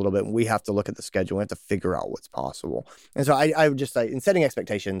with this a little bit, and we have to look at the schedule. We have to figure out what's possible. And so I would just say, in setting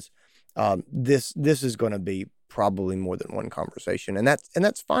expectations, this is going to be probably more than one conversation, and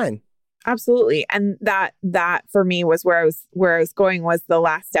that's fine. Absolutely. And that for me was where I was going was the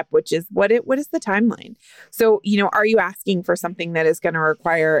last step, which is what is the timeline? So, are you asking for something that is going to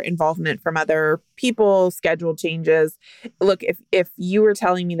require involvement from other people, schedule changes? Look, if you were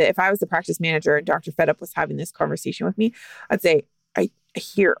telling me that if I was the practice manager and Dr. Fedup was having this conversation with me, I'd say, I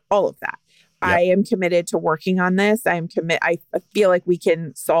hear all of that. Yep. I am committed to working on this. I feel like we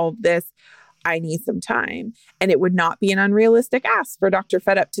can solve this. I need some time. And it would not be an unrealistic ask for Dr.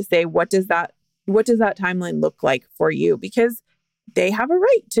 Fedup to say, what does that timeline look like for you? Because they have a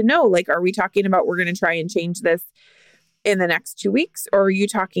right to know, like, are we talking about we're going to try and change this in the next 2 weeks? Or are you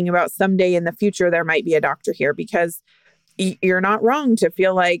talking about someday in the future, there might be a doctor here? Because you're not wrong to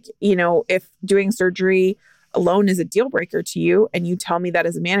feel like, if doing surgery alone is a deal breaker to you and you tell me that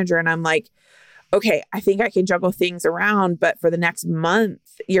as a manager and I'm like, okay, I think I can juggle things around, but for the next month,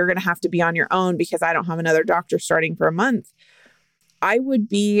 you're going to have to be on your own because I don't have another doctor starting for a month. I would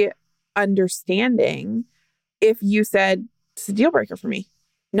be understanding if you said, it's a deal breaker for me.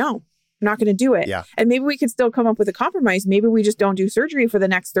 No, I'm not going to do it. Yeah. And maybe we could still come up with a compromise. Maybe we just don't do surgery for the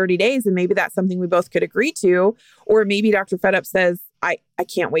next 30 days. And maybe that's something we both could agree to. Or maybe Dr. Fedup says, I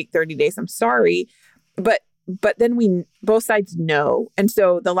can't wait 30 days. I'm sorry. But then we both sides know. And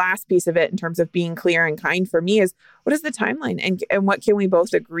so the last piece of it in terms of being clear and kind for me is, what is the timeline and what can we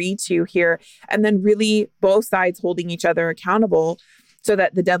both agree to here? And then really both sides holding each other accountable so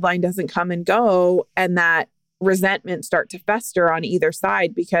that the deadline doesn't come and go and that resentment start to fester on either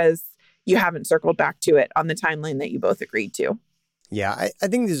side because you haven't circled back to it on the timeline that you both agreed to. Yeah, I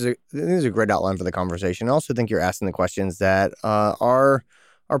think this is a great outline for the conversation. I also think you're asking the questions that are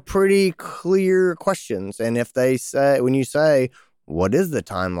pretty clear questions. And if when you say, what is the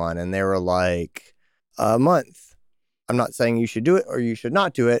timeline? And they were like, a month. I'm not saying you should do it or you should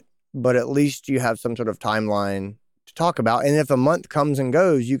not do it, but at least you have some sort of timeline to talk about. And if a month comes and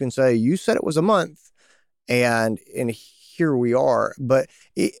goes, you can say, you said it was a month and here we are. But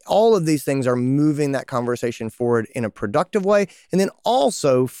all of these things are moving that conversation forward in a productive way. And then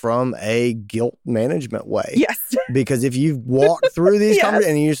also from a guilt management way. Yes. Because if you've walked through these Yes.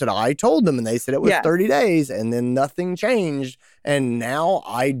 conversations and you said, I told them, and they said it was Yes. 30 days and then nothing changed. And now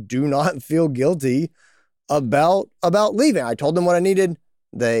I do not feel guilty about leaving. I told them what I needed.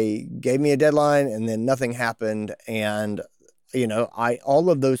 They gave me a deadline and then nothing happened. And all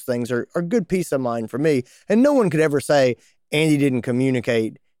of those things are good peace of mind for me. And no one could ever say Andy didn't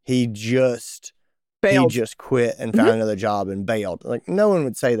communicate. He just Bailed. He just quit and found another job and bailed. Like, no one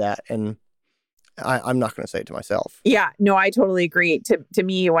would say that. And I'm not going to say it to myself. Yeah, no, I totally agree. To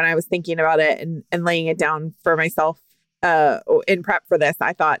me, when I was thinking about it and laying it down for myself in prep for this,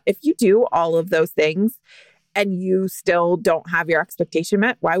 I thought, if you do all of those things and you still don't have your expectation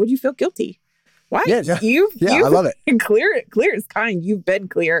met, why would you feel guilty? Why? Yeah, I love it. Clear is kind. You've been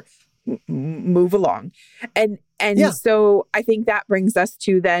clear. Move along. And so I think that brings us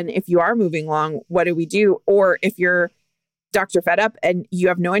to then, if you are moving along, what do we do? Or if you're Dr. Fed Up and you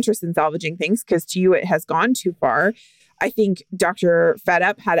have no interest in salvaging things because to you it has gone too far. I think Dr. Fed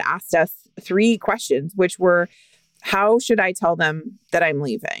Up had asked us 3 questions, which were, how should I tell them that I'm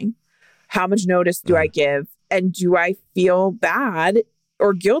leaving? How much notice do I give? And do I feel bad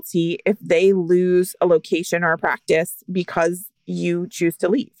or guilty if they lose a location or a practice because you choose to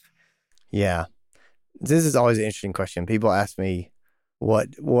leave? Yeah. This is always an interesting question. People ask me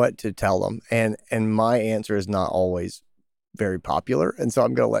what to tell them. And my answer is not always very popular. And so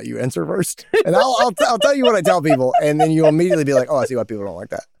I'm going to let you answer first. And I'll tell you what I tell people. And then you'll immediately be like, oh, I see why people don't like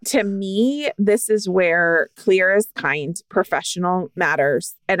that. To me, this is where clear is kind, professional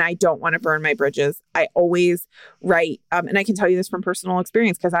matters. And I don't want to burn my bridges. I always write, and I can tell you this from personal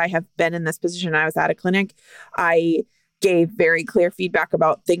experience because I have been in this position. I was at a clinic. I gave very clear feedback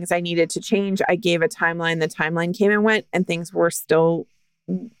about things I needed to change. I gave a timeline. The timeline came and went, and things were still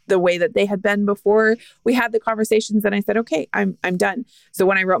the way that they had been before we had the conversations. And I said, okay, I'm done. So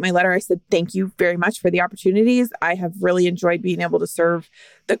when I wrote my letter, I said, thank you very much for the opportunities. I have really enjoyed being able to serve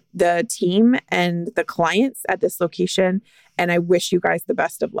the team and the clients at this location. And I wish you guys the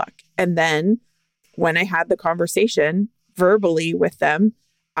best of luck. And then when I had the conversation verbally with them,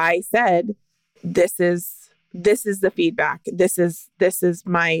 I said, this is the feedback. This is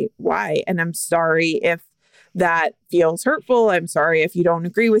my why. And I'm sorry if that feels hurtful. I'm sorry if you don't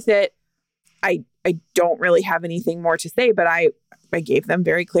agree with it. I don't really have anything more to say, but I gave them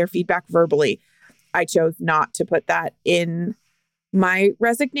very clear feedback verbally. I chose not to put that in my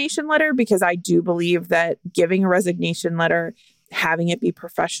resignation letter because I do believe that giving a resignation letter, having it be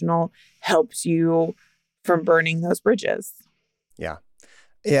professional, helps you from burning those bridges. Yeah.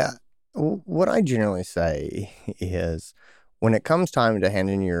 Yeah. What I generally say is when it comes time to hand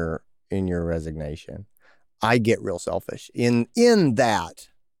in your resignation, I get real selfish. In that,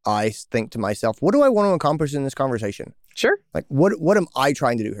 I think to myself, what do I want to accomplish in this conversation? Sure. Like, what am I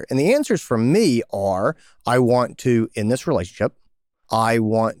trying to do here? And the answers from me are, I want to, in this relationship, I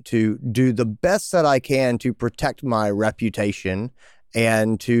want to do the best that I can to protect my reputation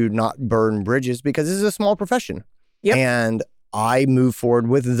and to not burn bridges because this is a small profession. Yep. And I move forward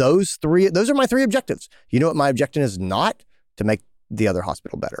with those 3. Those are my 3 objectives. You know what my objective is? Not to make the other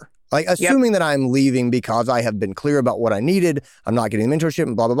hospital better. Like, assuming that I'm leaving because I have been clear about what I needed, I'm not getting mentorship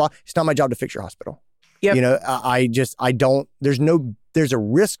and blah, blah, blah. It's not my job to fix your hospital. Yep. You know, I don't, there's a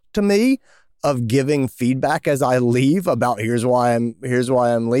risk to me of giving feedback as I leave about here's why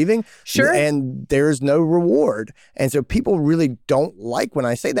I'm leaving. Sure. And there's no reward. And so people really don't like when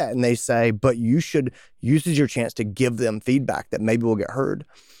I say that. And they say, but you should use your chance to give them feedback that maybe will get heard.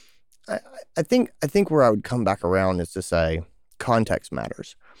 I think where I would come back around is to say context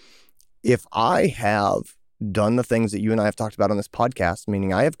matters. If I have done the things that you and I have talked about on this podcast,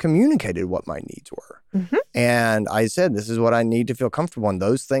 meaning I have communicated what my needs were, and I said, this is what I need to feel comfortable in,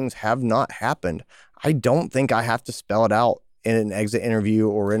 those things have not happened. I don't think I have to spell it out in an exit interview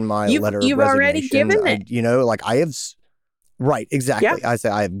or in my letter of resignation. You've already given it. I have... Right, exactly. Yeah. I say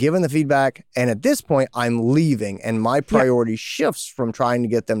I have given the feedback, and at this point, I'm leaving, and my priority shifts from trying to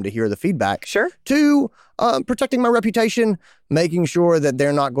get them to hear the feedback to protecting my reputation, making sure that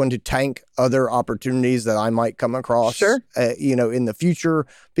they're not going to tank other opportunities that I might come across, in the future.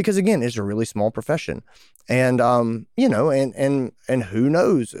 Because again, it's a really small profession, and and who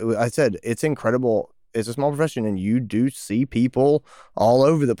knows? I said it's incredible. It's a small profession, and you do see people all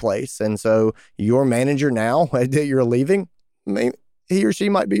over the place, and so your manager now that you're leaving, maybe he or she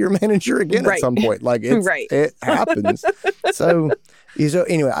might be your manager again at some point. Like it happens. So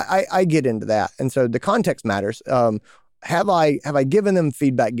anyway, I get into that. And so the context matters. Have I given them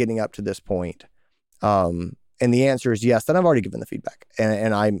feedback getting up to this point? And and the answer is yes, then I've already given the feedback.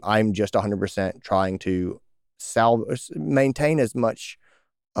 And I'm just 100% trying to maintain as much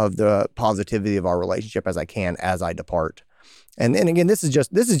of the positivity of our relationship as I can as I depart. And then again, this is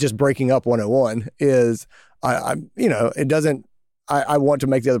just breaking up 101 is it doesn't, I want to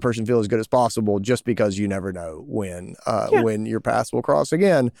make the other person feel as good as possible just because you never know when your paths will cross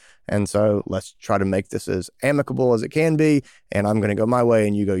again. And so let's try to make this as amicable as it can be. And I'm going to go my way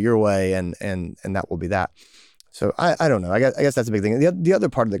and you go your way. And that will be that. So I don't know. I guess that's a big thing. The other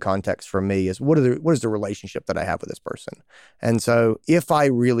part of the context for me is what is the relationship that I have with this person? And so if I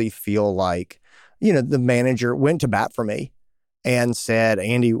really feel like, the manager went to bat for me and said,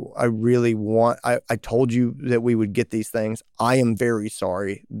 Andy, I told you that we would get these things. I am very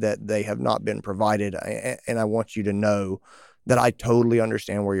sorry that they have not been provided. And I want you to know that I totally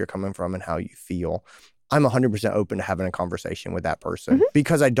understand where you're coming from and how you feel. I'm 100% open to having a conversation with that person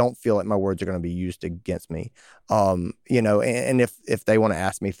because I don't feel like my words are going to be used against me. And if they want to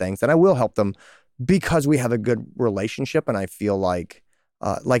ask me things, then I will help them because we have a good relationship and I feel like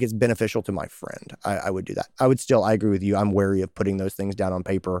it's beneficial to my friend. I would do that. I agree with you. I'm wary of putting those things down on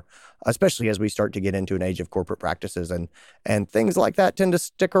paper, especially as we start to get into an age of corporate practices and things like that tend to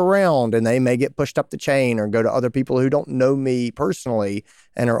stick around and they may get pushed up the chain or go to other people who don't know me personally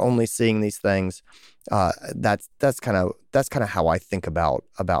and are only seeing these things. That's kind of how I think about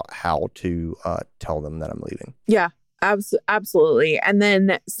how to tell them that I'm leaving. Yeah. Absolutely. And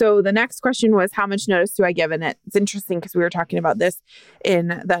then, so the next question was, how much notice do I give? And it's interesting because we were talking about this in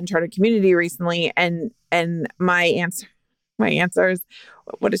the Uncharted community recently. And my answer is,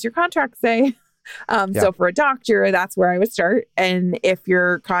 what does your contract say? So for a doctor, that's where I would start. And if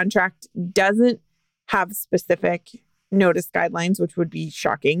your contract doesn't have specific notice guidelines, which would be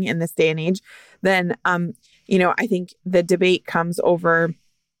shocking in this day and age, then, I think the debate comes over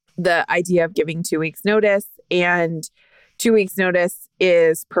the idea of giving 2 weeks notice, and 2 weeks notice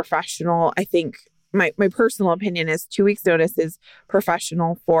is professional. I think my personal opinion is 2 weeks notice is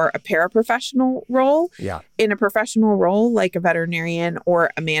professional for a paraprofessional role. Yeah. In a professional role, like a veterinarian or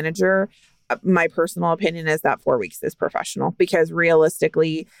a manager, my personal opinion is that 4 weeks is professional because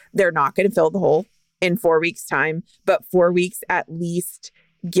realistically, they're not going to fill the hole in 4 weeks time, but 4 weeks at least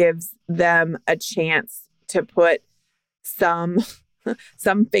gives them a chance to put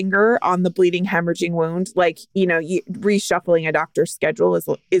some finger on the bleeding, hemorrhaging wound. Like, reshuffling a doctor's schedule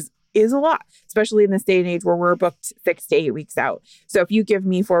is a lot, especially in this day and age where we're booked 6 to 8 weeks out. So if you give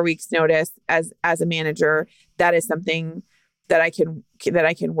me 4 weeks notice as a manager, that is something that I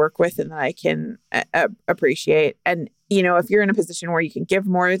can work with and that I can appreciate. And, if you're in a position where you can give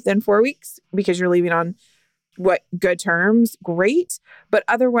more than 4 weeks because you're leaving on good terms, great. But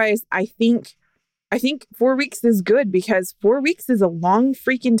otherwise, I think 4 weeks is good because 4 weeks is a long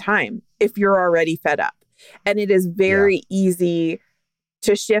freaking time if you're already fed up. And it is very easy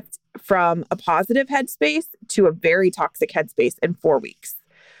to shift from a positive headspace to a very toxic headspace in 4 weeks.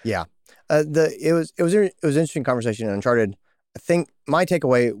 Yeah. It was an interesting conversation in Uncharted. I think my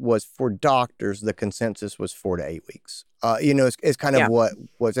takeaway was for doctors, the consensus was 4 to 8 weeks. It's kind of what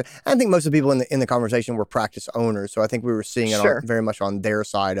was it. I think most of the people in the conversation were practice owners. So I think we were seeing it very much on their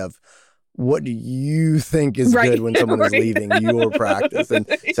side of, what do you think is good when someone is leaving your practice? And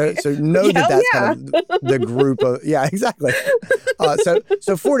so know that's kind of the group of, exactly.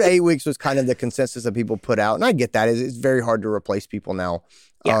 So 4 to 8 weeks was kind of the consensus that people put out. And I get that. It's very hard to replace people now.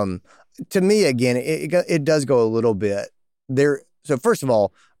 Yeah. To me, again, it does go a little bit there. So first of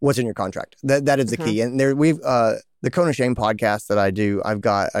all, what's in your contract? That is the key. And we've, the Cone of Shame podcast that I do, I've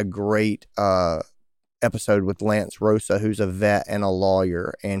got a great, episode with Lance Rosa, who's a vet and a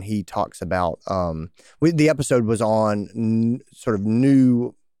lawyer, and he talks about the episode was on sort of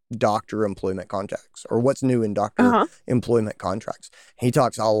new doctor employment contracts or what's new in doctor employment contracts. He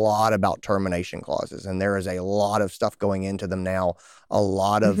talks a lot about termination clauses, and there is a lot of stuff going into them now. A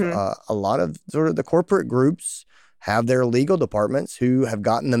lot of sort of the corporate groups have their legal departments who have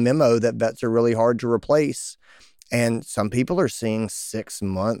gotten the memo that vets are really hard to replace. And some people are seeing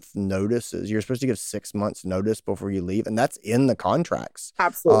 6-month notices. You're supposed to give 6 months notice before you leave. And that's in the contracts.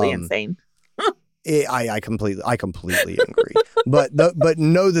 Absolutely insane. I completely agree. But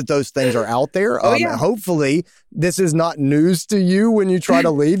know that those things are out there. Hopefully this is not news to you when you try to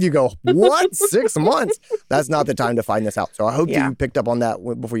leave. You go, what? 6 months? That's not the time to find this out. So I hope that you picked up on that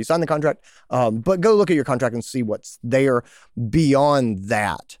before you sign the contract. But go look at your contract and see what's there beyond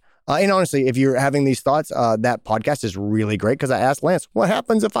that. And honestly, if you're having these thoughts, that podcast is really great because I asked Lance, what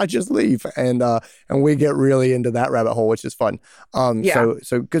happens if I just leave? And we get really into that rabbit hole, which is fun. So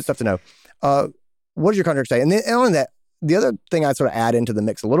good stuff to know. What does your contract say? And on that, the other thing I sort of add into the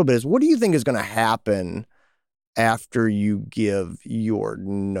mix a little bit is, what do you think is going to happen after you give your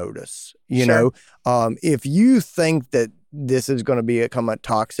notice. You Sure. know, if you think that this is going to become a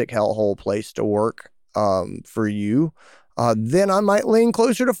toxic hellhole place to work for you, then I might lean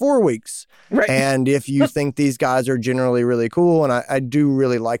closer to 4 weeks. Right. And if you think these guys are generally really cool, and I do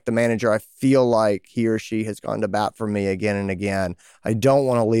really like the manager, I feel like he or she has gone to bat for me again and again. I don't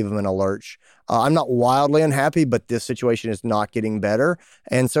want to leave them in a lurch. I'm not wildly unhappy, but this situation is not getting better.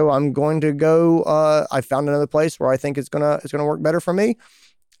 And so I'm going to go, I found another place where I think it's going to work better for me.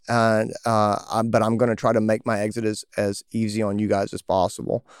 And, but I'm going to try to make my exit as easy on you guys as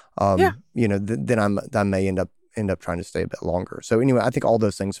possible. You know, then I may end up trying to stay a bit longer. So anyway, I think all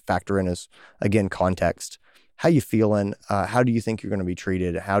those things factor in as, again, context. How you feeling? How do you think you're going to be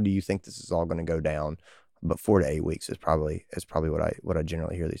treated? How do you think this is all going to go down? But 4 to 8 weeks is probably what I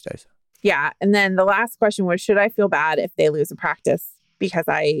generally hear these days. Yeah. And then the last question was, should I feel bad if they lose a practice because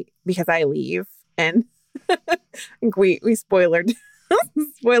I leave? And I think we spoilered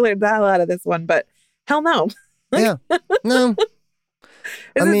the hell out of this one, but hell no. Yeah. No.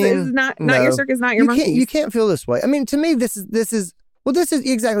 This is not your circus, not your monkey. You can't feel this way. I mean, to me, this is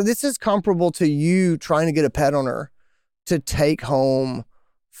comparable to you trying to get a pet owner to take home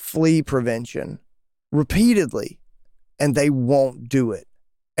flea prevention repeatedly, and they won't do it.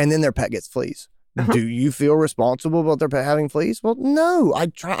 And then their pet gets fleas. Uh-huh. Do you feel responsible about their pet having fleas? Well, no.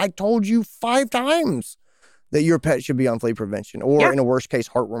 I told you 5 times that your pet should be on flea prevention or in a worst case,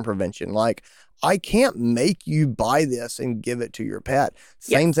 heartworm prevention. Like, I can't make you buy this and give it to your pet.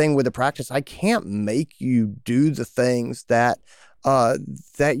 Same thing with the practice. I can't make you do the things that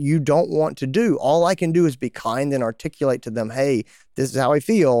you don't want to do. All I can do is be kind and articulate to them, hey, this is how I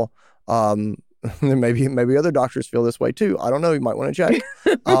feel. Maybe other doctors feel this way too. I don't know. You might want to check.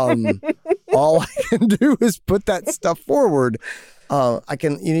 All I can do is put that stuff forward. I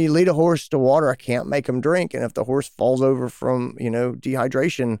can, you lead a horse to water. I can't make him drink. And if the horse falls over from,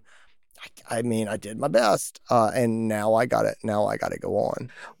 dehydration, I mean, I did my best. And now I got it. Now I got to go on.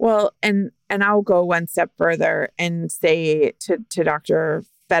 Well, and I'll go one step further and say to Dr.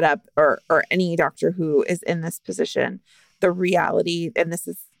 Fed Up or any doctor who is in this position, the reality, and this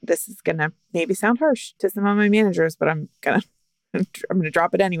is going to maybe sound harsh to some of my managers, but I'm going to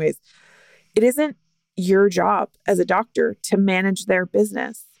drop it anyways. It isn't your job as a doctor to manage their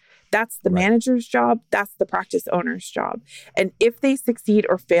business. That's the manager's job. That's the practice owner's job. And if they succeed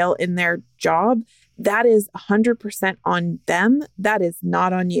or fail in their job, that is 100% on them. That is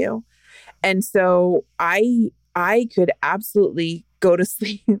not on you. And so I could absolutely go to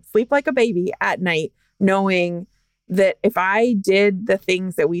sleep like a baby at night, knowing that if I did the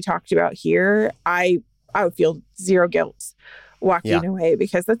things that we talked about here, I would feel zero guilt walking away,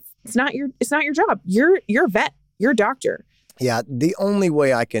 because it's not your job. You're a vet, you're a doctor. Yeah. The only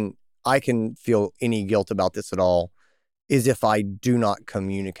way I can feel any guilt about this at all is if I do not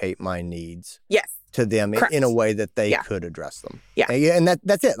communicate my needs to them in a way that they could address them. Yeah. And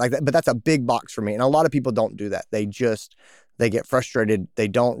that's it. Like that, but that's a big box for me. And a lot of people don't do that. They get frustrated. They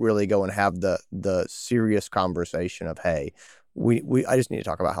don't really go and have the serious conversation of, hey, I just need to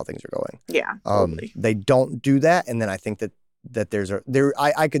talk about how things are going. Yeah. Totally. They don't do that. And then I think that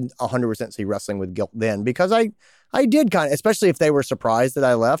I could 100% see wrestling with guilt then, because I did kind of, especially if they were surprised that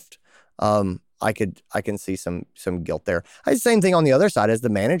I left. I can see some guilt there. Same thing on the other side as the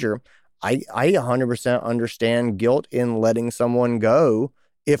manager. I 100% understand guilt in letting someone go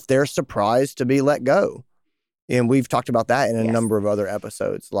if they're surprised to be let go. And we've talked about that in a number of other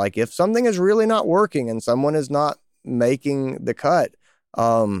episodes. Like, if something is really not working and someone is not making the cut,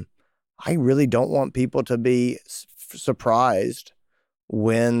 I really don't want people to be surprised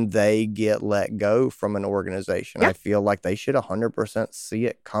when they get let go from an organization. I feel like they should 100% see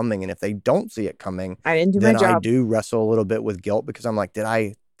it coming. And if they don't see it coming, I didn't do my job. I do wrestle a little bit with guilt, because I'm like, did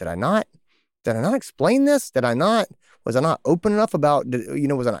I not explain this? Was I not open enough about,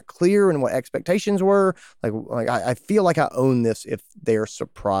 was I not clear in what expectations were? Like I feel like I own this if they're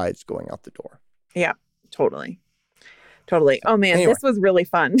surprised going out the door. Yeah, totally. Oh man, This was really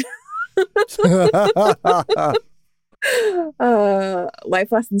fun.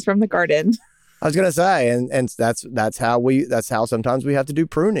 Life lessons from the garden. I was gonna say, and that's how sometimes we have to do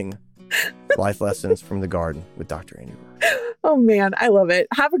pruning. Life lessons from the garden with Dr. Andy Roark. Oh man, I love it.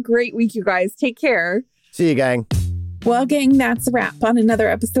 Have a great week, you guys. Take care. See you, gang. Well, gang, that's a wrap on another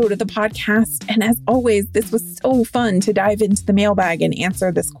episode of the podcast. And as always, this was so fun to dive into the mailbag and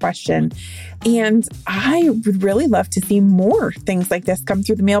answer this question. And I would really love to see more things like this come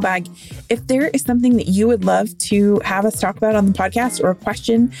through the mailbag. If there is something that you would love to have us talk about on the podcast or a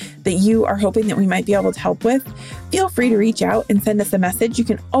question that you are hoping that we might be able to help with, feel free to reach out and send us a message. You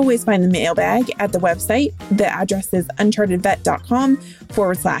can always find the mailbag at the website. The address is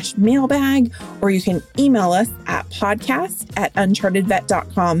unchartedvet.com/mailbag, or you can email us at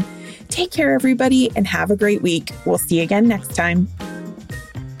podcast@unchartedvet.com. Take care, everybody, and have a great week. We'll see you again next time.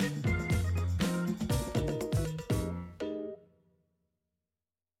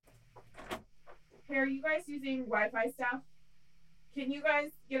 Hey, are you guys using Wi-Fi stuff? Can you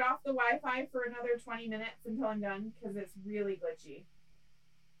guys get off the Wi-Fi for another 20 minutes until I'm done? Because it's really glitchy.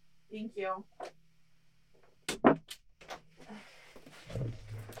 Thank you.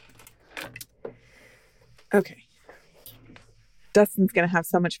 Okay. Dustin's going to have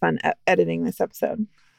so much fun editing this episode.